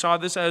from, he saw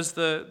this as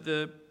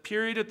the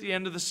period at the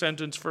end of the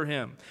sentence for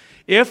him.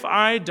 If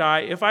I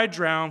die, if I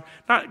drown,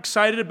 not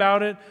excited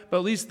about it, but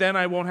at least then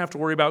I won't have to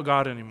worry about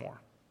God anymore.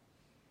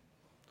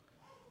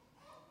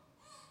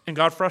 And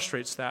God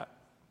frustrates that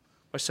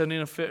by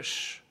sending a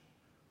fish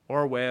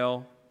or a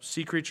whale,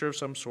 sea creature of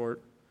some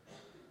sort,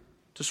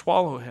 to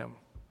swallow him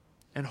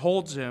and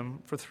holds him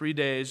for 3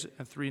 days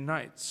and 3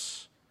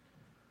 nights.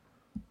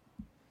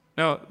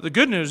 Now, the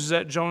good news is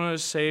that Jonah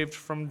is saved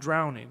from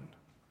drowning.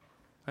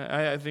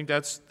 I think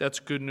that's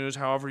good news,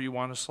 however you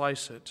want to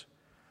slice it.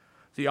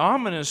 The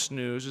ominous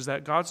news is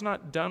that God's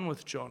not done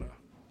with Jonah,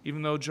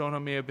 even though Jonah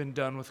may have been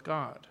done with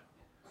God.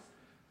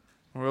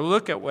 We'll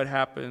look at what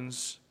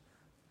happens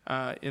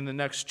in the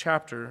next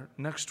chapter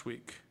next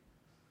week.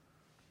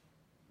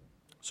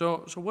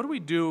 So what do we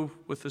do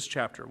with this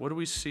chapter? What do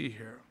we see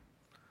here?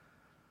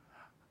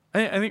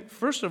 I think,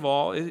 first of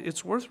all,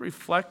 it's worth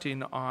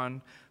reflecting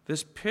on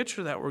this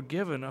picture that we're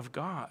given of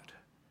God.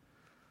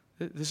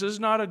 This is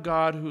not a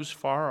God who's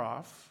far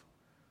off,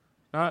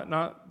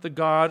 not the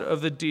God of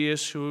the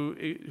deists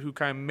who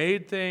kind of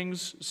made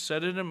things,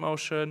 set it in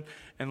motion,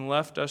 and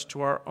left us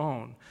to our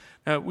own.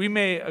 Now, we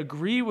may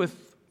agree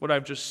with what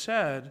I've just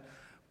said,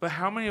 but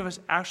how many of us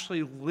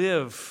actually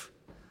live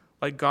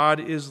like God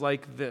is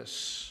like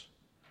this?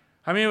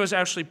 How many of us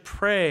actually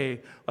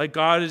pray like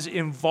God is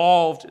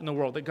involved in the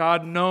world, that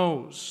God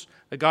knows,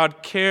 that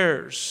God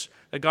cares,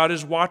 that God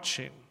is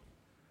watching?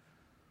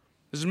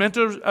 This is meant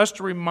to us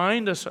to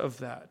remind us of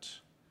that.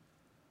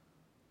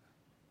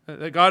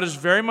 That God is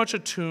very much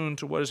attuned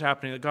to what is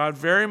happening, that God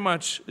very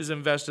much is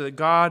invested, that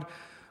God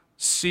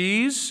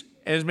sees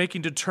and is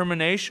making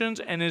determinations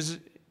and is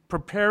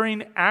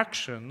preparing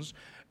actions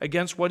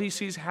against what he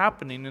sees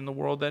happening in the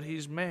world that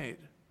he's made.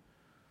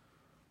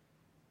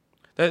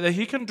 That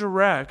he can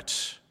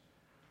direct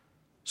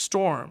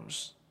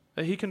storms,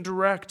 that he can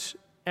direct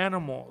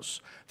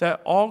animals,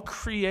 that all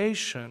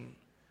creation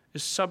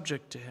is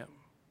subject to him.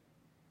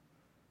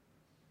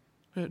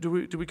 Do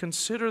we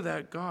consider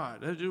that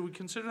God? Do we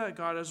consider that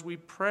God as we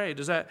pray?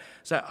 Does that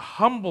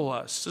humble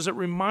us? Does it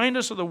remind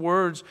us of the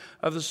words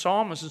of the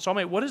psalmist in Psalm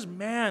 8? What is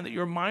man that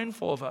you're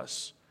mindful of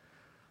us?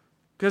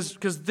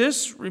 Because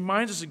this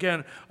reminds us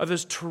again of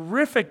this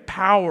terrific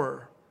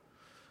power,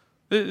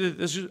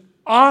 this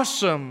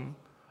awesome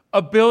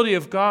ability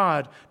of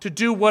God to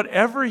do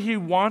whatever He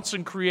wants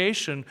in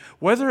creation,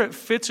 whether it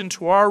fits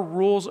into our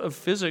rules of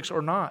physics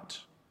or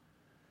not.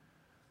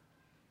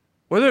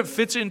 Whether it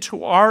fits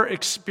into our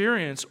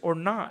experience or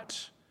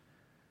not.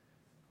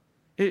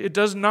 It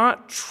does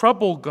not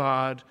trouble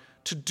God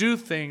to do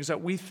things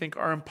that we think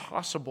are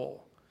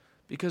impossible,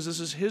 because this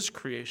is His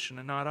creation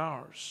and not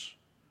ours.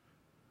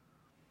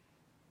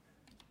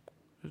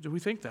 Do we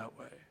think that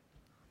way?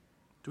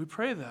 Do we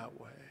pray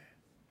that way?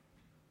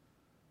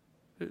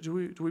 Do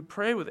we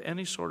pray with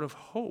any sort of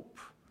hope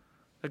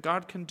that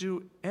God can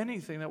do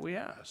anything that we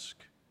ask?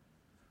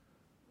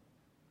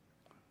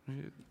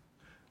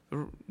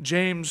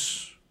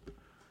 James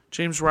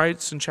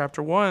writes in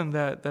chapter 1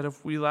 that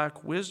if we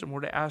lack wisdom,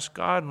 we're to ask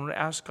God, and we're to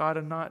ask God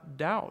and not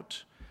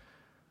doubt.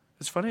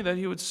 It's funny that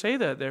he would say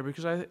that there,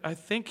 because I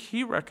think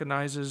he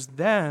recognizes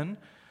then,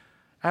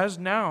 as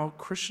now,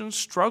 Christians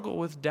struggle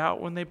with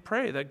doubt when they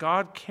pray, that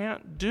God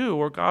can't do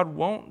or God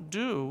won't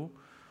do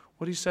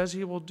what He says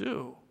He will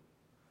do.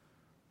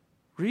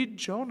 Read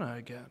Jonah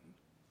again.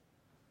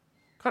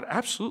 God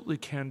absolutely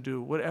can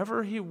do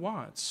whatever He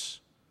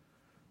wants.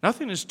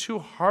 Nothing is too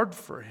hard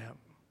for Him.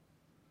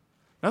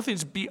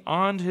 Nothing's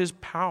beyond His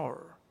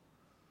power.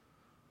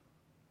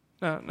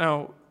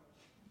 Now,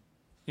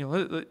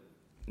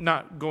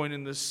 not going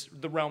in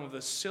the realm of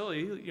the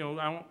silly.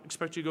 I don't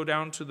expect you to go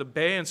down to the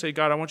bay and say,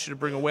 God, I want you to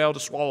bring a whale to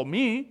swallow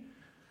me.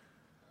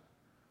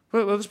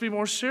 But let's be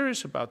more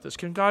serious about this.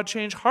 Can God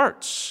change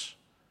hearts?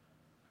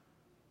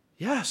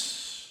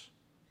 Yes.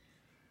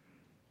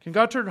 Can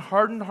God turn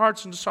hardened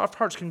hearts into soft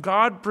hearts? Can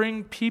God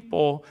bring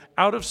people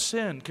out of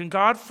sin? Can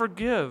God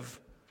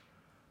forgive?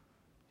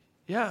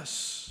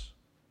 Yes.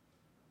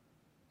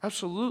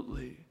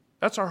 Absolutely.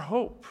 That's our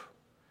hope.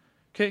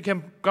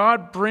 Can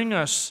God bring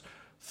us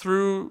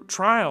through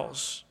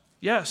trials?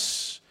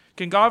 Yes.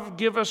 Can God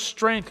give us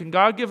strength? Can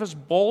God give us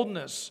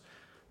boldness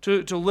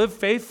to live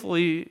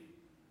faithfully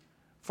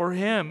for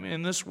Him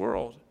in this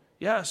world?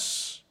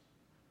 Yes.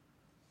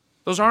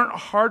 Those aren't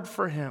hard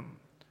for Him.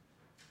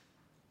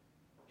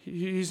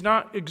 He's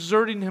not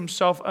exerting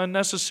Himself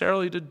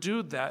unnecessarily to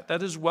do that.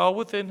 That is well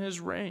within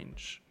His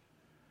range.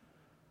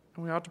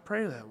 And we ought to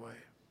pray that way.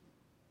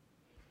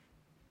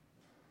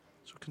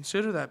 So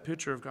consider that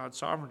picture of God's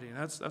sovereignty. And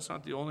that's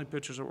not the only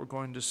pictures that we're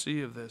going to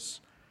see of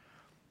this.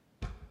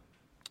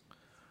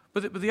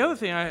 But the other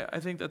thing I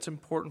think that's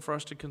important for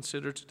us to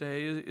consider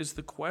today is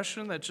the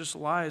question that just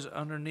lies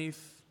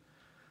underneath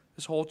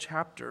this whole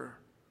chapter.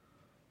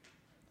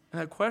 And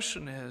that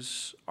question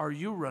is, are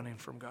you running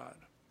from God?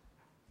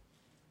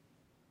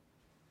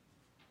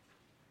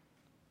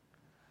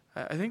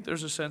 I think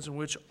there's a sense in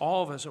which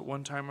all of us at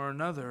one time or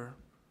another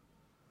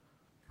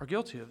are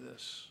guilty of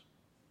this.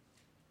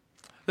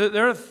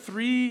 There are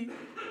three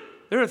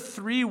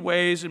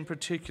ways in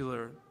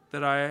particular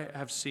that I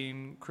have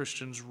seen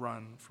Christians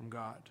run from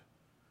God.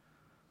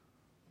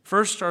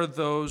 First are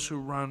those who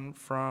run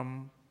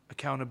from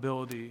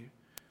accountability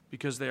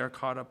because they are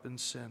caught up in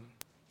sin.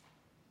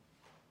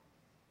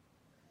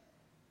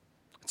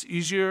 It's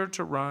easier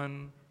to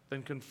run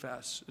than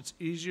confess. It's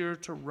easier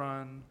to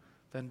run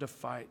than to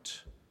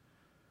fight.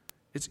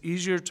 It's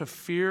easier to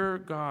fear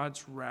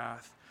God's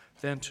wrath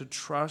than to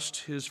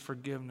trust His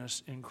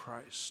forgiveness in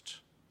Christ.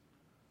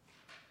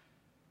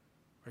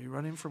 Are you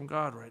running from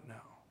God right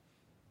now?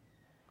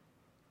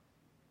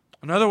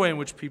 Another way in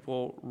which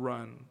people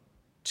run,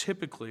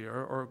 typically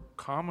or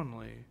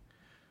commonly,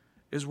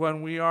 is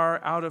when we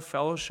are out of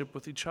fellowship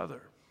with each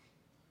other.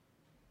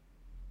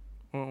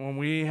 When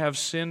we have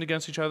sinned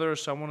against each other, or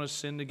someone has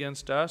sinned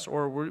against us,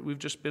 or we've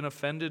just been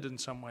offended in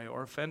some way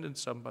or offended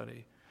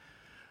somebody.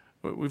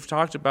 I've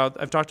talked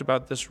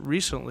about this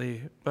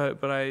recently,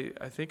 but I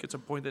think it's a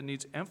point that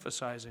needs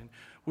emphasizing.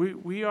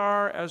 We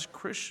are, as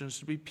Christians,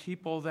 to be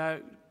people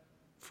that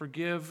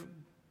forgive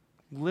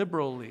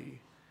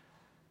liberally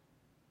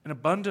and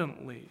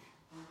abundantly.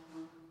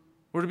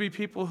 We're to be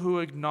people who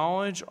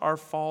acknowledge our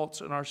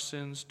faults and our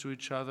sins to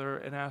each other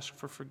and ask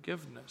for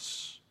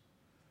forgiveness.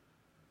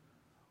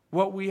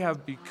 What we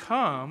have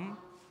become,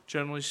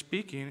 generally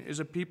speaking,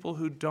 is a people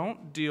who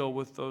don't deal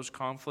with those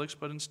conflicts,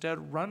 but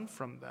instead run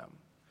from them.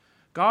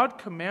 God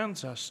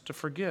commands us to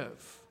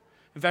forgive.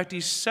 In fact, He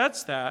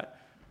sets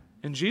that,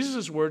 in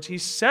Jesus' words, He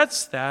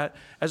sets that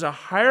as a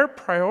higher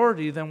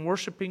priority than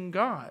worshiping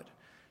God.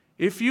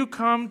 If you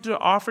come to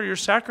offer your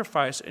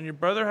sacrifice and your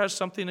brother has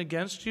something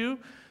against you,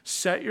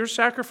 set your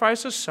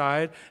sacrifice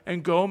aside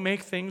and go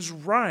make things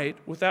right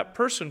with that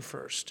person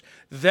first.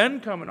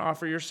 Then come and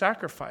offer your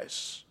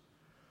sacrifice.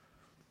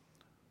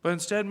 But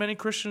instead, many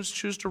Christians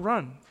choose to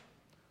run.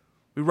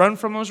 We run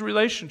from those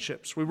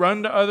relationships. We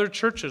run to other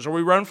churches, or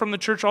we run from the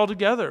church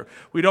altogether.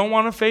 We don't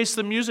want to face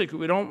the music.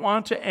 We don't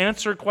want to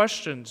answer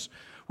questions.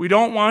 We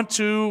don't want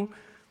to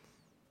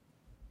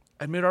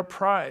admit our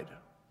pride.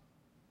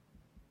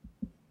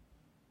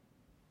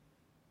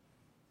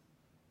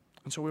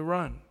 And so we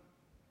run.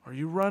 Are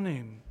you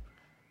running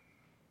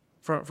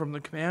from the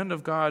command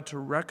of God to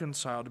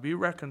reconcile, to be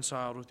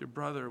reconciled with your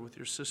brother, with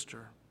your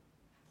sister?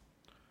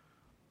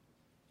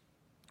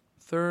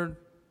 Third,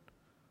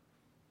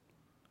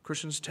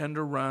 Christians tend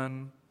to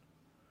run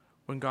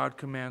when God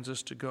commands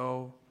us to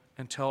go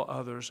and tell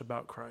others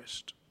about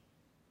Christ.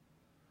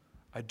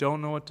 I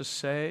don't know what to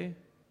say.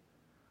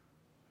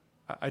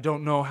 I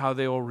don't know how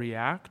they will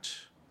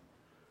react.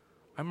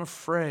 I'm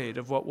afraid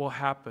of what will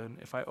happen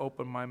if I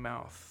open my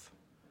mouth.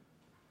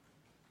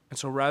 And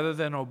so rather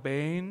than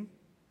obeying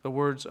the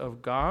words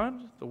of God,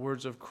 the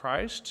words of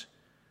Christ,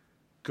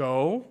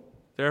 go,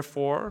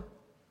 therefore,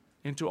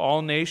 into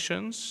all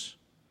nations,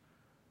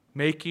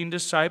 making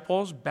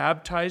disciples,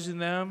 baptizing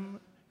them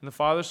in the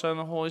Father, Son, and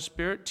the Holy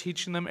Spirit,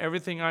 teaching them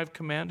everything I've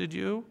commanded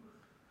you.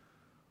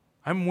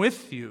 I'm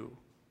with you.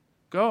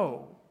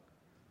 Go.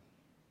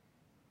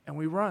 And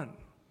we run.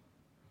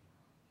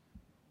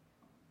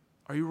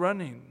 Are you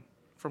running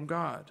from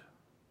God?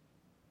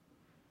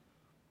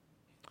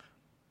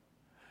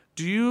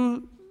 Do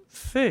you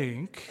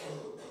think,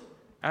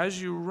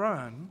 as you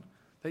run,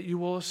 that you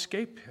will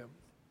escape Him?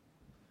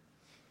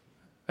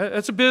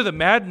 That's a bit of the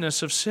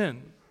madness of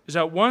sin. Is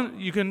that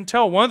you can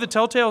tell one of the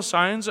telltale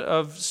signs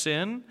of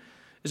sin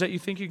is that you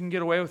think you can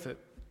get away with it.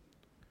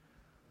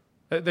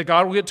 That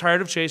God will get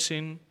tired of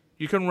chasing.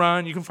 You can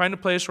run. You can find a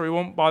place where He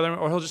won't bother,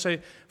 or He'll just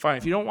say, fine,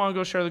 if you don't want to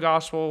go share the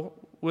gospel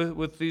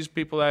with these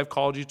people that I've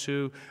called you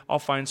to, I'll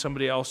find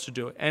somebody else to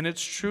do it. And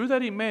it's true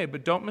that He may,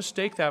 but don't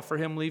mistake that for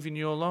Him leaving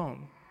you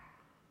alone.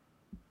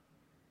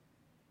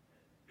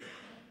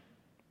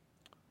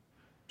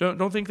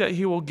 Don't think that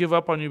He will give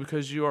up on you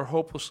because you are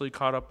hopelessly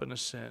caught up in a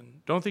sin.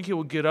 Don't think He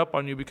will give up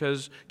on you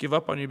because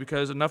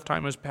enough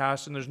time has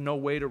passed and there's no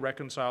way to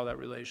reconcile that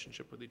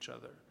relationship with each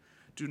other.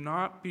 Do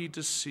not be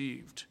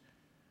deceived.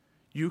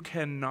 You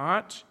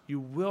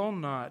will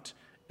not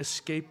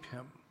escape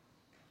Him.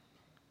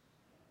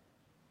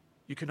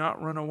 You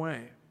cannot run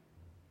away.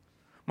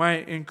 My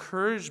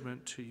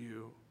encouragement to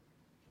you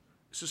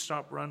is to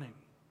stop running,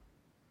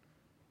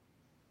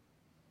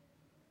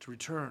 to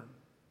return.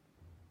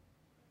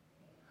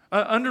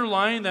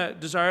 Underlying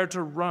that desire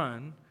to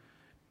run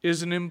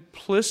is an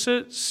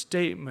implicit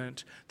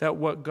statement that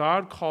what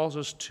God calls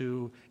us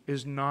to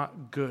is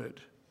not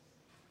good.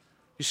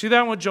 You see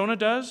that in what Jonah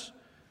does?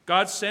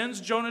 God sends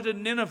Jonah to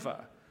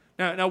Nineveh.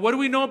 Now, what do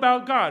we know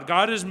about God?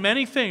 God is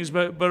many things,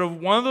 but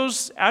one of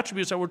those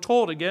attributes that we're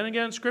told again and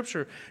again in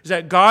Scripture is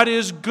that God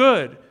is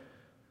good.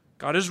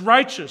 God is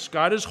righteous.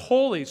 God is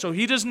holy. So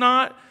He does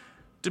not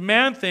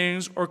demand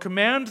things or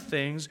command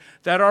things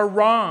that are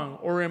wrong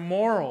or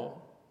immoral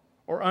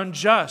or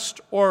unjust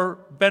or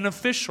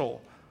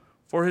beneficial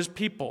for His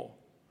people.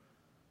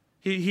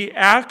 He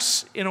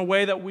acts in a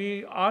way that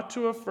we ought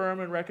to affirm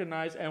and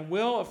recognize and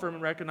will affirm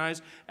and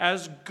recognize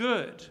as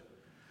good.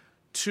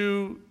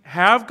 To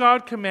have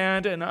God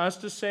command and us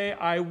to say,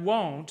 I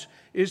won't,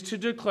 is to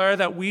declare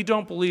that we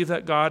don't believe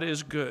that God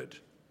is good.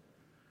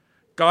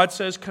 God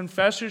says,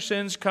 confess your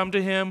sins, come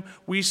to Him.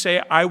 We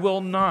say, I will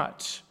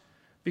not,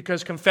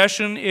 because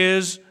confession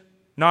is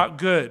not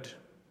good.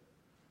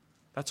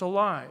 That's a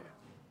lie.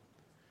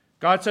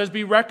 God says,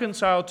 be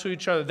reconciled to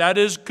each other. That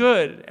is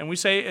good. And we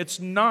say,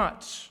 it's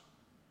not.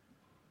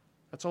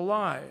 That's a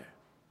lie.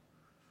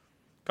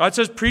 God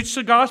says, preach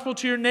the gospel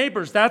to your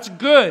neighbors. That's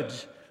good.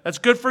 That's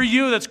good for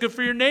you. That's good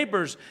for your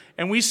neighbors.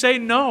 And we say,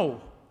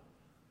 no.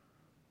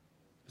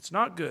 It's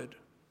not good.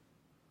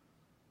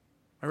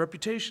 My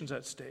reputation's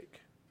at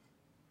stake.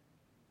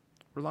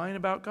 We're lying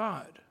about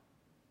God.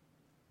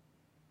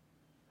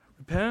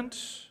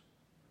 Repent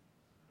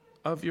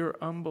of your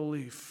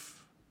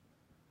unbelief.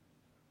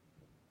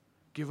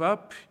 Give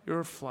up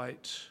your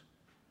flight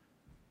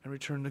and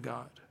return to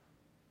God.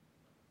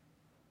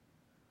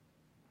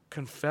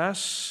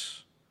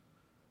 Confess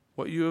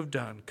what you have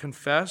done.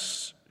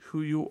 Confess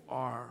who you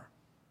are.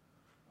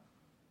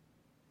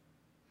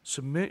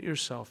 Submit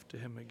yourself to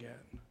Him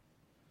again.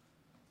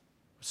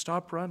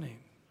 Stop running.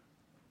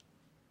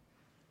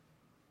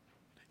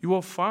 You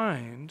will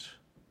find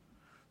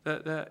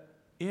that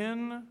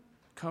in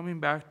coming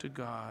back to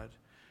God,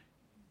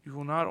 you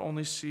will not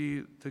only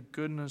see the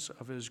goodness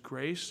of His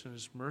grace and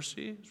His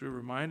mercy, as we're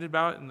reminded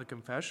about in the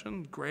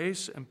confession,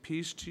 grace and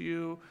peace to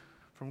you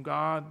from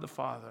God the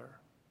Father.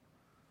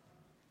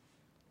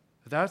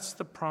 That's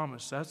the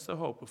promise. That's the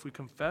hope. If we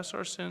confess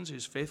our sins,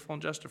 He's faithful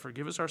and just to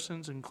forgive us our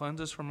sins and cleanse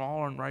us from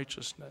all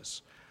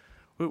unrighteousness.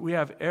 We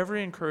have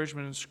every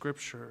encouragement in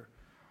Scripture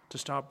to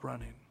stop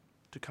running,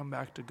 to come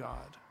back to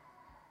God.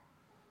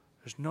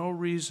 There's no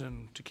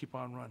reason to keep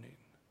on running.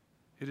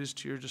 It is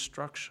to your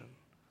destruction.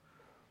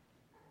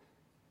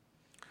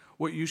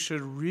 What you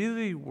should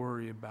really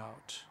worry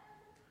about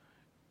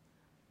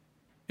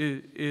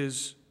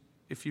is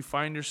if you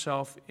find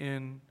yourself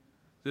in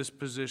this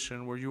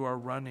position where you are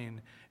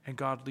running and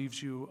God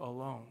leaves you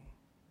alone,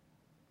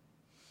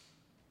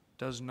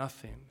 does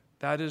nothing.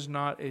 That is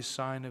not a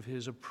sign of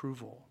His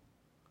approval.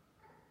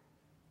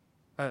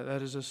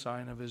 that is a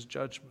sign of his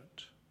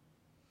judgment.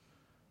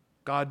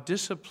 God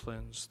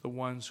disciplines the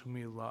ones whom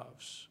he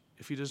loves.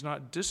 If he does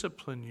not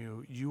discipline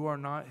you, you are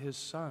not his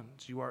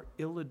sons. You are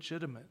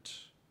illegitimate.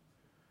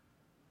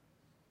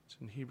 It's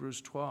in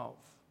Hebrews 12.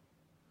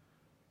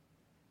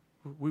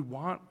 We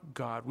want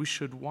God. We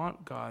should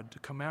want God to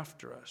come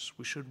after us.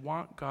 We should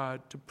want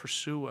God to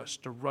pursue us,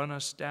 to run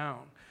us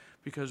down,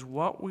 because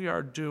what we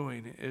are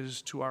doing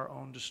is to our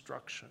own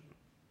destruction.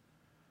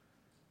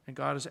 And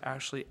God is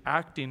actually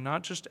acting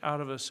not just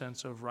out of a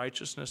sense of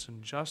righteousness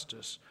and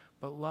justice,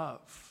 but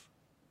love.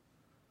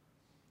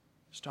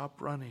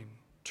 Stop running.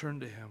 Turn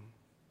to him.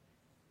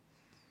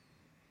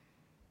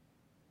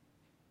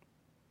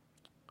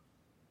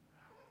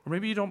 Or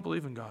maybe you don't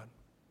believe in God.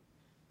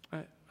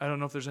 I don't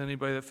know if there's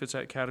anybody that fits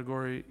that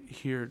category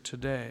here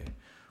today.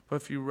 But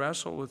if you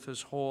wrestle with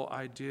this whole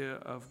idea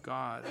of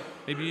God,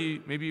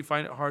 maybe you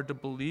find it hard to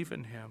believe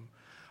in him.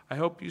 I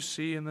hope you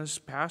see in this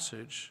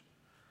passage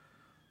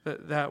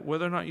that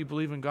whether or not you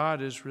believe in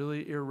God is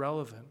really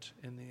irrelevant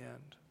in the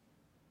end.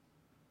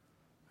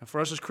 And for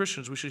us as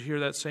Christians, we should hear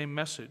that same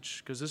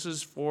message, because this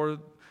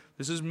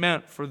is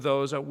meant for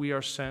those that we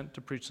are sent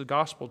to preach the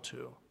gospel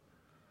to.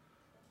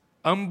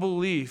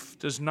 Unbelief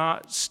does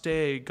not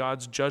stay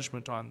God's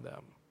judgment on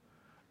them.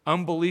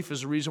 Unbelief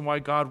is the reason why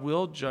God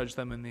will judge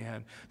them in the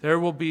end. There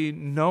will be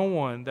no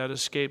one that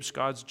escapes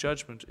God's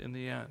judgment in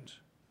the end.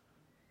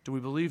 Do we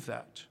believe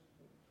that?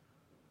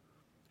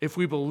 If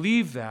we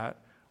believe that,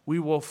 we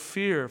will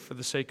fear for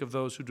the sake of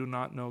those who do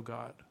not know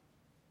God.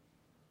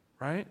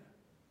 Right?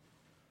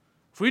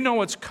 If we know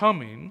what's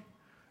coming,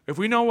 if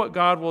we know what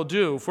God will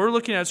do, if we're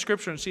looking at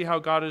Scripture and see how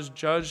God has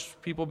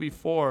judged people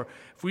before,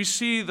 if we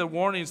see the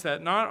warnings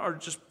that not are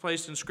just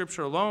placed in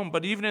Scripture alone,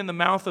 but even in the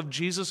mouth of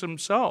Jesus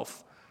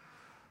himself,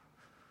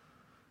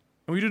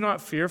 and we do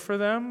not fear for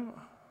them,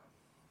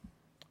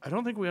 I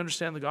don't think we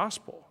understand the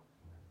gospel.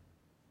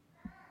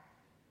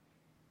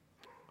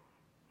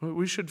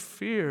 We should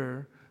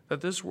fear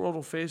that this world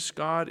will face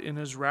God in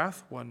his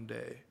wrath one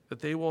day, that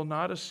they will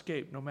not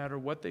escape no matter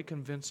what they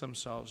convince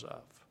themselves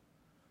of.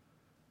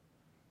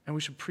 And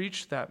we should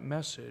preach that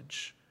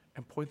message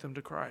and point them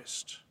to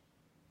Christ.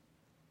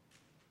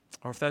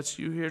 Or if that's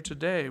you here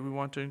today, we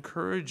want to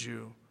encourage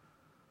you.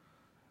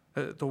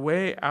 The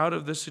way out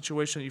of this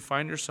situation that you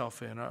find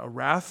yourself in, a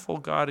wrathful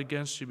God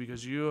against you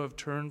because you have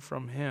turned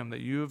from him, that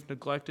you have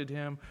neglected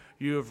him,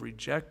 you have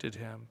rejected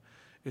him,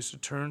 is to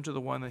turn to the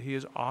one that he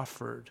has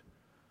offered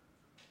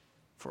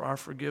for our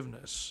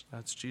forgiveness.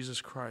 That's Jesus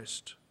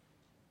Christ.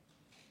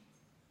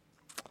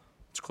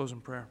 Let's close in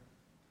prayer.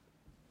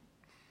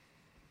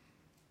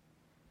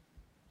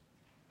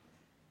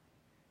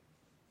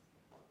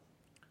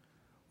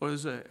 What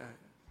is a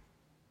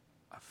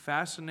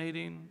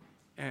fascinating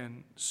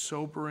and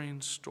sobering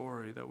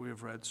story that we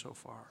have read so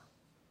far.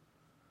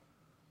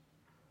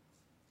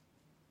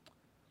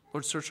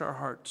 Lord, search our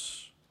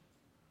hearts.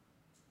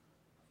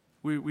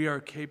 We are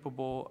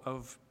capable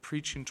of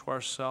preaching to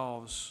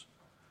ourselves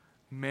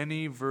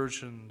many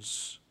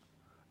versions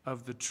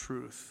of the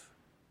truth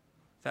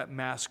that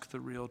mask the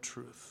real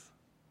truth.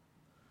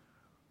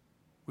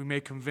 We may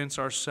convince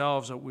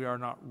ourselves that we are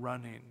not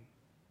running,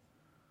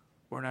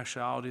 or in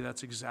actuality,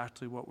 that's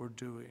exactly what we're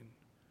doing.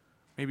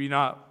 Maybe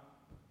not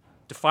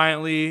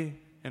defiantly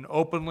and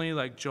openly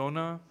like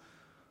Jonah,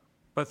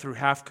 but through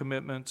half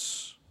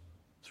commitments,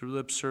 through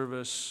lip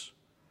service,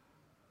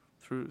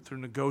 through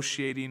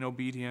negotiating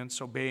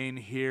obedience, obeying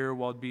here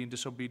while being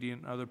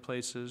disobedient in other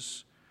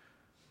places,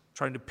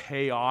 trying to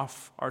pay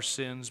off our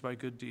sins by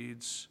good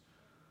deeds.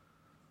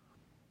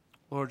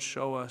 Lord,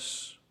 show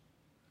us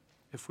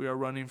if we are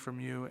running from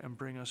you and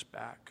bring us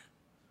back.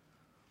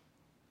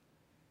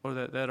 Or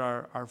that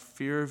our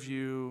fear of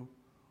you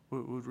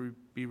would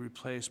be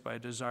replaced by a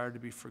desire to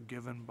be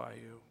forgiven by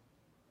you.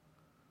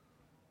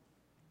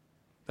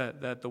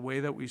 That the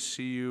way that we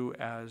see you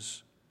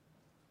as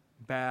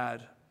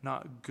bad,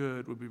 not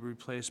good, would be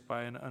replaced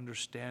by an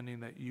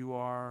understanding that you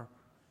are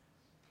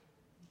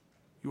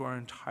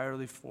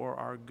entirely for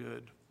our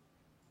good.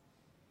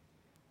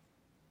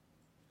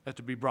 That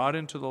to be brought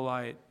into the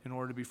light in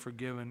order to be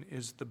forgiven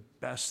is the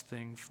best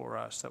thing for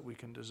us that we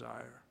can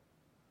desire.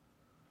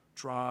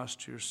 Draw us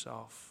to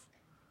yourself.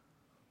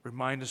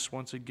 Remind us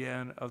once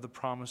again of the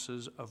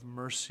promises of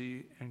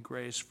mercy and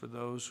grace for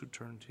those who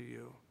turn to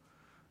you,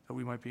 that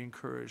we might be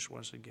encouraged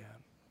once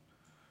again.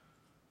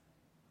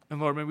 And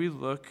Lord, may we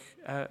look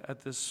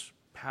at this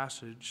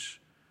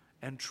passage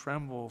and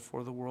tremble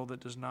for the world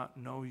that does not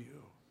know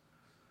you.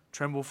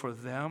 Tremble for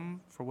them,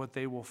 for what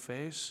they will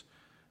face,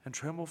 and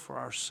tremble for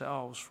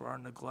ourselves, for our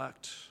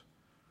neglect.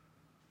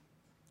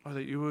 Or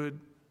that you would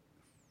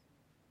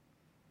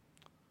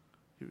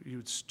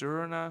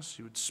stir in us,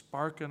 you would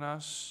spark in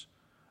us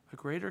a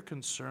greater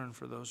concern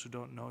for those who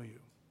don't know you.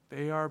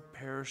 They are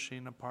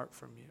perishing apart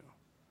from you.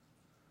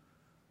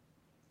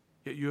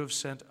 Yet you have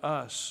sent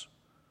us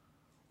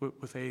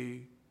with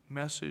a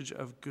message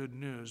of good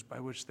news by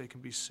which they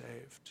can be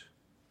saved.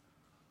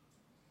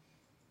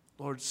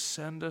 Lord,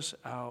 send us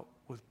out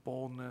with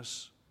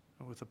boldness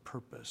and with a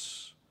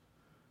purpose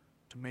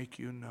to make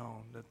you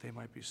known, that they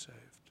might be saved.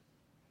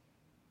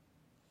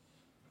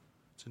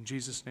 It's in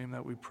Jesus' name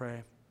that we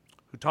pray,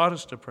 who taught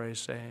us to pray,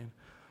 saying,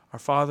 Our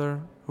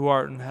Father, who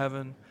art in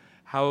heaven,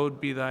 hallowed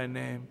be thy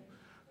name.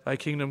 Thy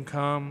kingdom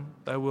come,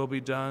 thy will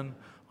be done,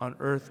 on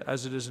earth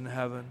as it is in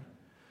heaven.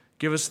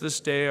 Give us this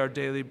day our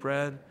daily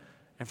bread,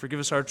 and forgive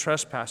us our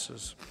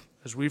trespasses,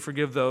 as we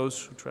forgive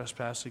those who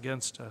trespass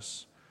against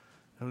us.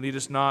 And lead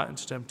us not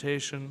into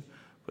temptation,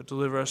 but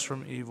deliver us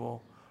from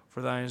evil.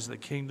 For thine is the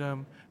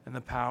kingdom, and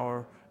the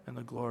power, and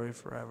the glory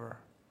forever.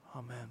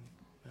 Amen.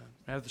 May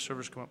I have the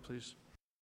servers come up, please?